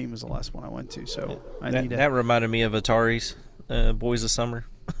 2017 was the last one I went to. So I That, need that reminded me of Atari's Boys of Summer.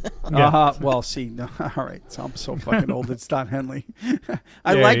 Yeah. Well, see, no, all right. So I'm so fucking old. It's Don Henley.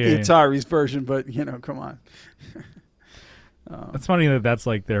 I Yeah, like yeah, the yeah. Atari's version, but come on. It's funny that that's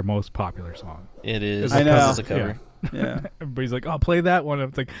like their most popular song. It is. I know. Because it's a cover. Yeah. Everybody's like, "Oh, play that one."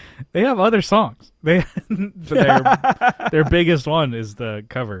 It's like they have other songs. But their biggest one is the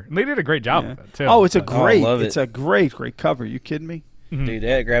cover. And they did a great job Yeah. of it too. Oh, it's a But- I great. love it. It's a great cover. You kidding me? Dude,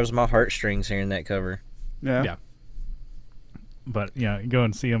 that grabs my heartstrings hearing that cover. Yeah. But yeah, you go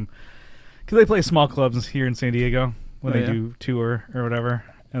and see them because they play small clubs here in San Diego when they do tour or whatever,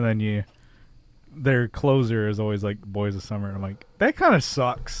 and then their closer is always like Boys of Summer. And I'm like, that kind of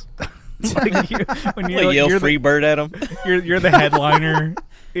sucks. Like when Like yell you're free bird at them. you're the headliner,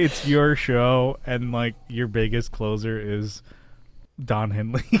 it's your show, and like your biggest closer is Don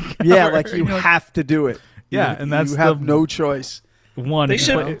Henley. Yeah, like you have to do it. Yeah, You- and that's you have the- no choice. one. They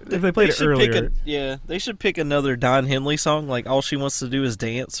should, if they played it earlier. They should pick another Don Henley song, like All She Wants to Do Is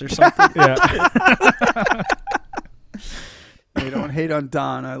Dance or something. Yeah. Hey, don't hate on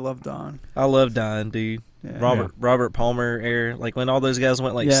Don. I love Don. I love Don, dude. Yeah. Robert Palmer era, like when all those guys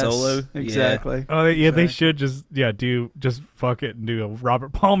went solo. Exactly. Oh, yeah, they should just fuck it and do a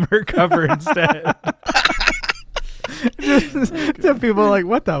Robert Palmer cover instead. Some people are like,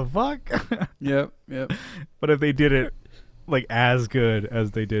 what the fuck? Yep. But if they did it like as good as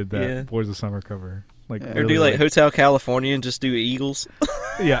they did that Boys of Summer cover, like or do like Hotel California and just do Eagles.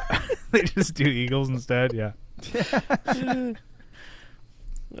 Yeah, they just do Eagles instead. Yeah.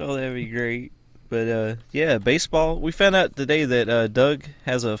 Oh, that'd be great. But baseball. We found out today that Doug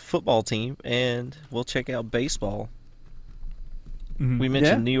has a football team, and we'll check out baseball. Mm-hmm. We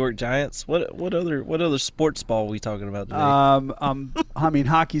mentioned New York Giants. What other sports ball are we talking about today? I mean,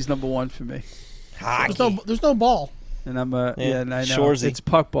 hockey's number one for me. Hockey. There's no ball. And I'm and I know Shoresy. it's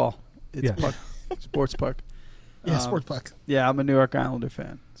puck ball. It's puck, sports puck. Yeah, sports puck. Yeah, I'm a New York Islander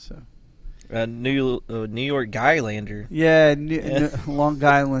fan. So. New York Guylander. Yeah, Long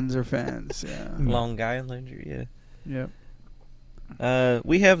Islanders are fans. Yeah. Long Islander. Yeah. Yep.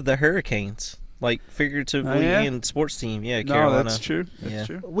 We have the Hurricanes, like figuratively and sports team. Yeah, no, Carolina. that's true. That's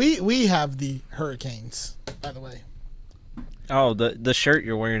true. We have the Hurricanes, by the way. Oh, the shirt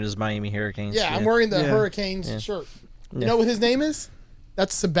you're wearing is Miami Hurricanes. Yeah, I'm wearing the Hurricanes shirt. You know what his name is?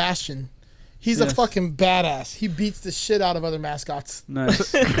 That's Sebastian. He's a fucking badass. He beats the shit out of other mascots.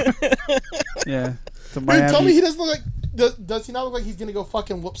 Nice. Yeah. Dude, tell me he doesn't look like... Does he not look like he's going to go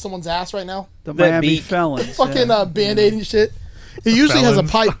fucking whoop someone's ass right now? The Miami Felons. Fucking Band-Aid and shit. He usually has a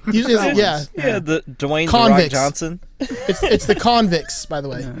pipe. Usually has, the Dwayne The Rock Johnson. It's the convicts, by the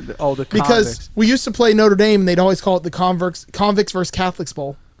way. The convicts. Because we used to play Notre Dame, and they'd always call it the Convicts versus Catholics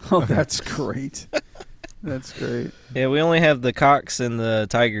Bowl. Oh, that's great. That's great. Yeah, we only have the Cox and the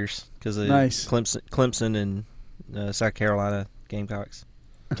Tigers because of nice. Clemson and South Carolina Gamecocks.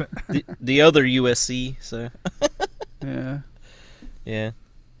 the other USC. So. Yeah.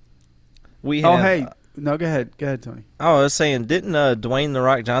 We have. Oh, hey. No, go ahead, Tony. Oh, I was saying, didn't Dwayne The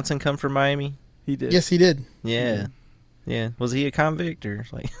Rock Johnson come from Miami? He did. Yes, he did. Yeah. Was he a convict or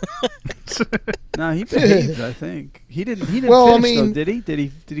like? No, he behaved. I think he didn't. He didn't finish, though, did he?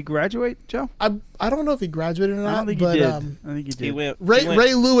 Did he graduate, Joe? I don't know if he graduated or not. I don't think but, he did. I think he did.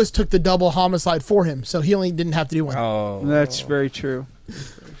 Ray Lewis took the double homicide for him, so he only didn't have to do one. Oh, that's very true.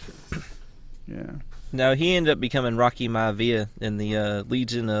 Yeah. No, he ended up becoming Rocky Maivia in the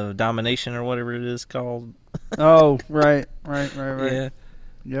Legion of Domination or whatever it is called. Oh, right. Yeah.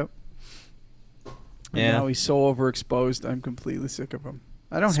 Yep. Yeah. Now he's so overexposed. I'm completely sick of him.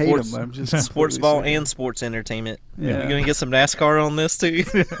 I don't hate him. I'm just sports ball and sports entertainment. Yeah. You gonna get some NASCAR on this too?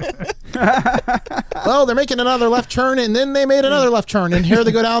 Well, they're making another left turn, and then they made another left turn, and here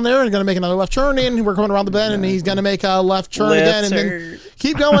they go down there and going to make another left turn, and we're coming around the bend, and he's going to make a left turn again, and then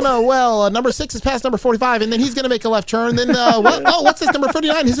keep going. Number 6 is past number 45, and then he's going to make a left turn. Then what's this number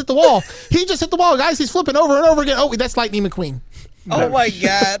 39? He's hit the wall. He just hit the wall, guys. He's flipping over and over again. Oh, that's Lightning McQueen. Oh my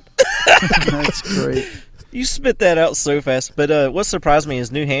God, that's great. You spit that out so fast. But what surprised me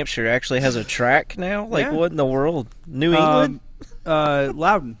is New Hampshire actually has a track now. Like, what in the world? New England?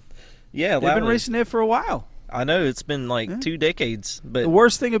 Loudon. Yeah, they've been racing there for a while. I know. It's been like 2 decades. But the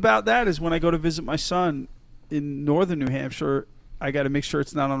worst thing about that is when I go to visit my son in northern New Hampshire, I got to make sure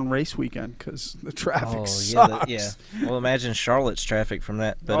it's not on race weekend because the traffic sucks. Yeah. Well, imagine Charlotte's traffic from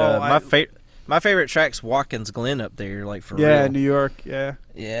that. But my favorite track's Watkins Glen up there, like for real. Yeah, New York. Yeah.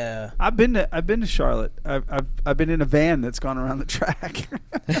 Yeah. I've been to Charlotte. I've been in a van that's gone around the track.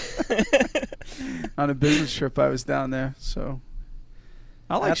 On a business trip, I was down there. So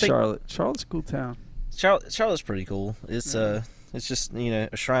I like Charlotte. Charlotte's a cool town. Charlotte's pretty cool. It's it's just a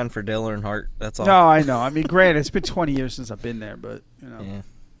shrine for Dale Earnhardt. That's all. No, I know. I mean, granted, it's been 20 years since I've been there, but Yeah.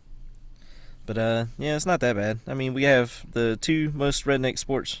 But it's not that bad. I mean, we have the 2 most redneck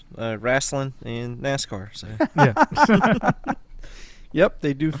sports, wrestling and NASCAR. So yeah. Yep,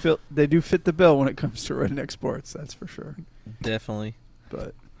 they do fit the bill when it comes to redneck sports. That's for sure. Definitely.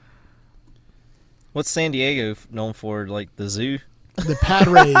 But what's San Diego known for? Like the zoo? The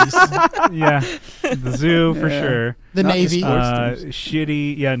Padres. Yeah, the zoo for sure. The Navy.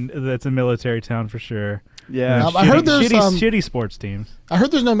 Shitty. Yeah, that's a military town for sure. Yeah, I heard there's shitty sports teams. I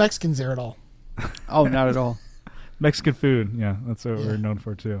heard there's no Mexicans there at all. Oh, not at all. Mexican food, yeah, that's what we're known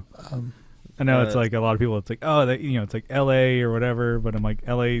for too. I know it's like a lot of people. It's like, it's like L.A. or whatever, but I'm like,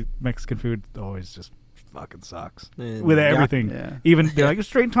 L.A. Mexican food always just fucking sucks with everything. Yeah. Even they're like a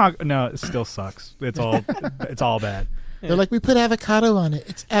straight talk. No, it still sucks. It's all bad. They're like, we put avocado on it.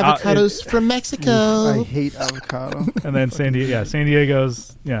 It's avocados from Mexico. I hate avocado. And then San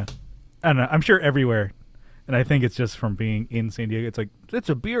Diego's, I don't know. I'm sure everywhere. And I think it's just from being in San Diego. It's like, it's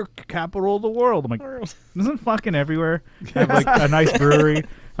a beer capital of the world. I'm like, isn't fucking everywhere have like a nice brewery?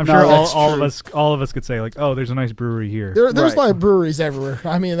 I'm sure all of us could say like, oh, there's a nice brewery here. There's like breweries everywhere.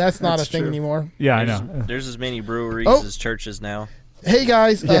 I mean, that's not a thing anymore. Yeah, I know. There's as many breweries as churches now. Hey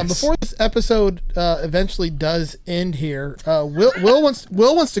guys, before this episode eventually does end here, Will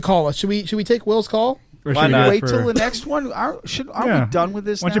wants to call us. Should we take Will's call? Or why not wait till the next one? Aren't we done with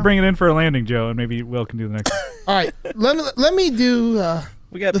this? Why don't you bring it in for a landing, Joe, and maybe Will can do the next. All right, let me do.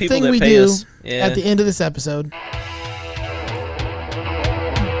 We got the people thing that we pay do us. at the end of this episode.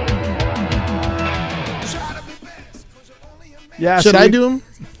 Yeah. Should I do them?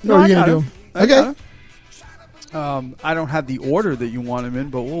 No, are you gonna do them? Okay. I don't have the order that you want them in,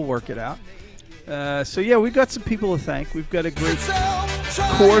 but we'll work it out. We've got some people to thank. We've got a great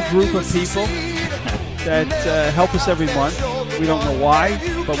core group of people that help us every month. We don't know why,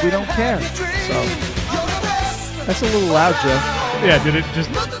 but we don't care. So that's a little loud, Joe. Yeah, did it just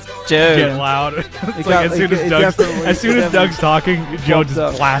get loud? It's like as soon as Doug's talking, Joe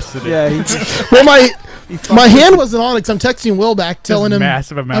just blasted it. Yeah. Well, my hand wasn't on it because I'm texting Will back, telling him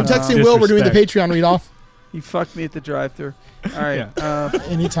massive amount I'm texting Will we're doing the Patreon read off. He fucked me at the drive-thru. All right.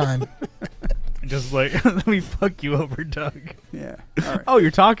 Anytime. Just like, let me fuck you over, Doug. Yeah. All right. Oh,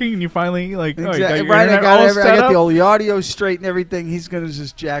 you're talking and you finally like. Exactly. Oh, you got your right. I got all the audio straight and everything. He's gonna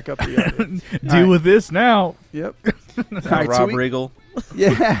just jack up the audio. Deal with this now. Yep. Right, Rob Riggle.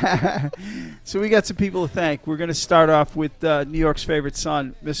 Yeah. So we got some people to thank. We're gonna start off with New York's favorite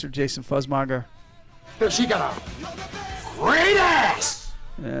son, Mr. Jason Fuzzmonger. She got a great ass.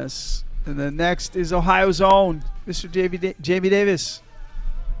 Yes. And then next is Ohio's own, Mr. Jamie Davis.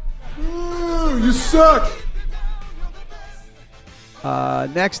 Ooh, you suck.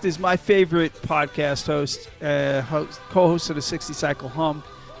 Next is my favorite podcast host, co-host of the 60 Cycle Hum,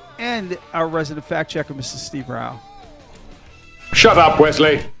 and our resident fact checker, Mr. Steve Rao. Shut up,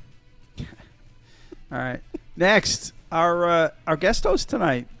 Wesley. All right. Next, our guest host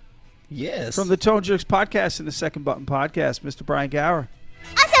tonight. Yes. From the Tone Jerks podcast and the Second Button podcast, Mr. Brian Gower.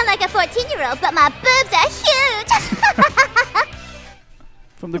 I sound like a 14-year-old, but my boobs are huge.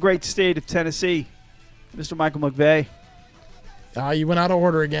 From the great state of Tennessee, Mr. Michael McVeigh. You went out of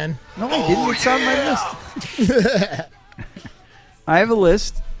order again. No, I didn't. It's on my list. I have a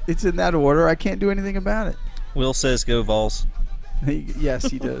list. It's in that order. I can't do anything about it. Will says go Vols. Yes,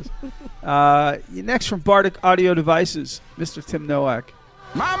 he does. Next from Bardic Audio Devices, Mr. Tim Nowak.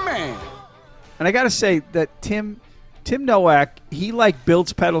 My man. And I got to say that Tim Nowak, he like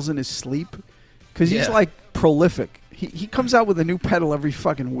builds pedals in his sleep because he's like prolific. He comes out with a new pedal every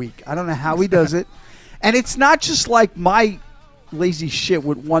fucking week. I don't know how he does it. And it's not just like my lazy shit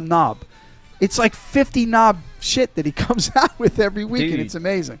with one knob. It's like 50 knob shit that he comes out with every week, Dude, and it's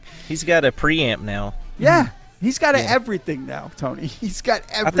amazing. He's got a preamp now. Yeah. He's got everything now, Tony. He's got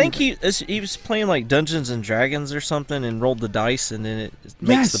everything. I think he was playing like Dungeons and Dragons or something and rolled the dice and then it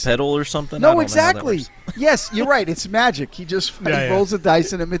makes the pedal or something. No, exactly. Yes, you're right. It's magic. He just rolls the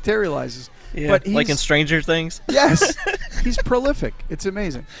dice and it materializes. Yeah, but like in Stranger Things. Yes. He's prolific. It's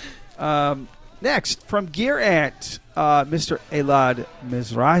amazing. Next, from Gear Ant, Mr. Elad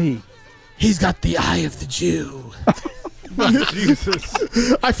Mizrahi. He's got the eye of the Jew. Jesus.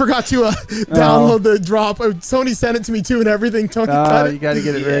 I forgot to download the drop. Tony sent it to me too and everything. Tony cut it. You got to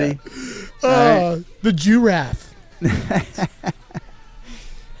get it ready. Right. The Jew-Wrath.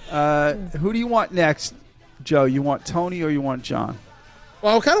 Who do you want next, Joe? You want Tony or you want John?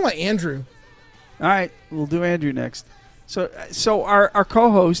 Well, I kind of want Andrew. All right, we'll do Andrew next. So our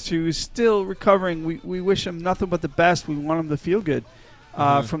co-host, who is still recovering, we wish him nothing but the best. We want him to feel good.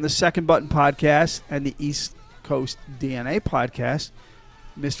 From the Second Button podcast and the East Coast DNA podcast,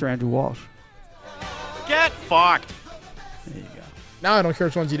 Mr. Andrew Walsh. Get fucked. There you go. Now I don't care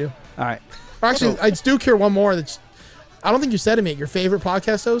which ones you do. All right. Or actually, I do care one more. That's I don't think you said to me your favorite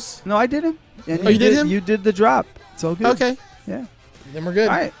podcast host. No, I did him. And you did him? You did the drop. It's all good. Okay. Yeah. Then we're good.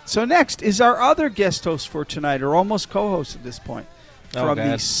 All right. So next is our other guest host for tonight, or almost co-host at this point, from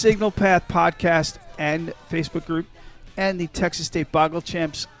the Signal Path podcast and Facebook group, and the Texas State Boggle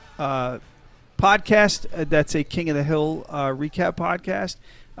Champs podcast. That's a King of the Hill recap podcast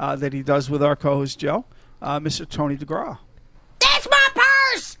that he does with our co-host Joe, Mr. Tony DeGraw. That's my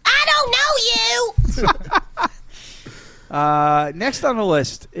purse. I don't know you. Next on the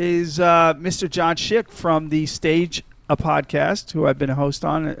list is Mr. John Schick from the Stage a podcast, who I've been a host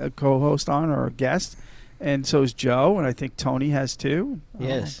on, a co-host on, or a guest, and so is Joe, and I think Tony has too.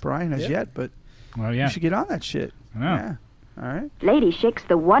 Yes, Brian has yet, but you should get on that shit. Yeah. All right. Lady Schick's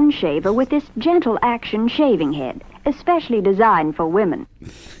the one shaver with this gentle action shaving head, especially designed for women.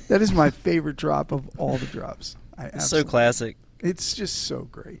 That is my favorite drop of all the drops. It's so classic. It's just so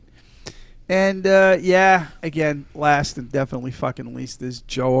great. And, again, last and definitely fucking least is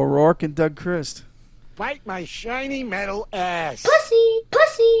Joe O'Rourke and Doug Christ. Bite my shiny metal ass. Pussy,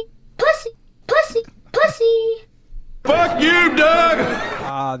 pussy, pussy, pussy, pussy. Fuck you, Doug!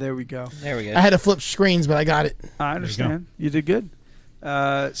 Ah, there we go. There we go. I had to flip screens, but I got it. I understand. You did good.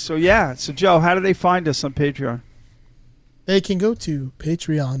 So, Joe, how do they find us on Patreon? They can go to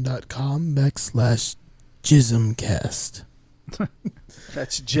patreon.com/jismcast.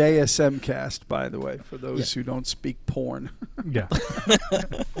 That's JSMcast, by the way, for those who don't speak porn. Yeah. Is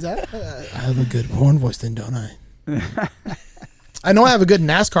that? I have a good porn voice, then, don't I? I know I have a good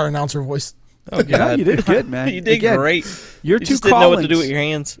NASCAR announcer voice. Oh, God. You did good, man. You did great. Your You two just didn't know what to callings. do with your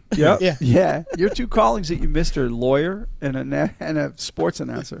hands. Yep. Yeah. Your two callings that you missed are lawyer and a sports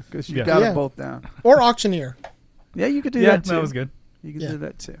announcer because you got them both down. Or auctioneer. Yeah, you could do that too. That was good. You can do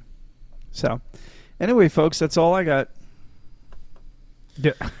that too. So, anyway, folks, that's all I got.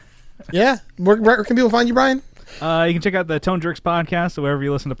 Yeah. Yeah. Where can people find you, Brian? You can check out the Tone Jerks podcast. So wherever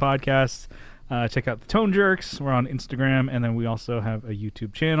you listen to podcasts, check out the Tone Jerks. We're on Instagram, and then we also have a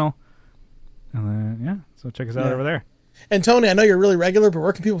YouTube channel. And then, so check us out over there. And Tony, I know you're really regular, but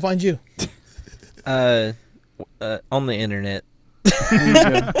where can people find you? On the internet.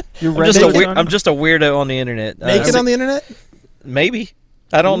 You're I'm just a weirdo on the internet. Naked on the internet? Maybe.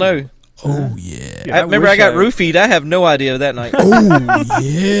 I don't know. Oh, yeah. I remember I got roofied. I have no idea that night. Oh,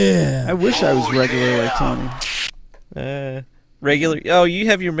 yeah. I wish I was regular like Tony. Regular. Oh, you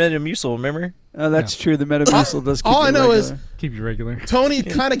have your Metamucil, remember? Oh, that's true. The Metamucil does keep all you I know regular. is Keep you regular. Tony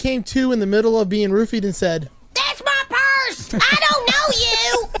kind of came to in the middle of being roofied and said, That's my purse. I don't know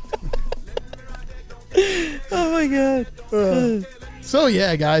you. Oh, my God. So,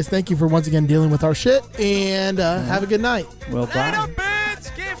 yeah, guys, thank you for once again dealing with our shit, and have a good night. Well, bye.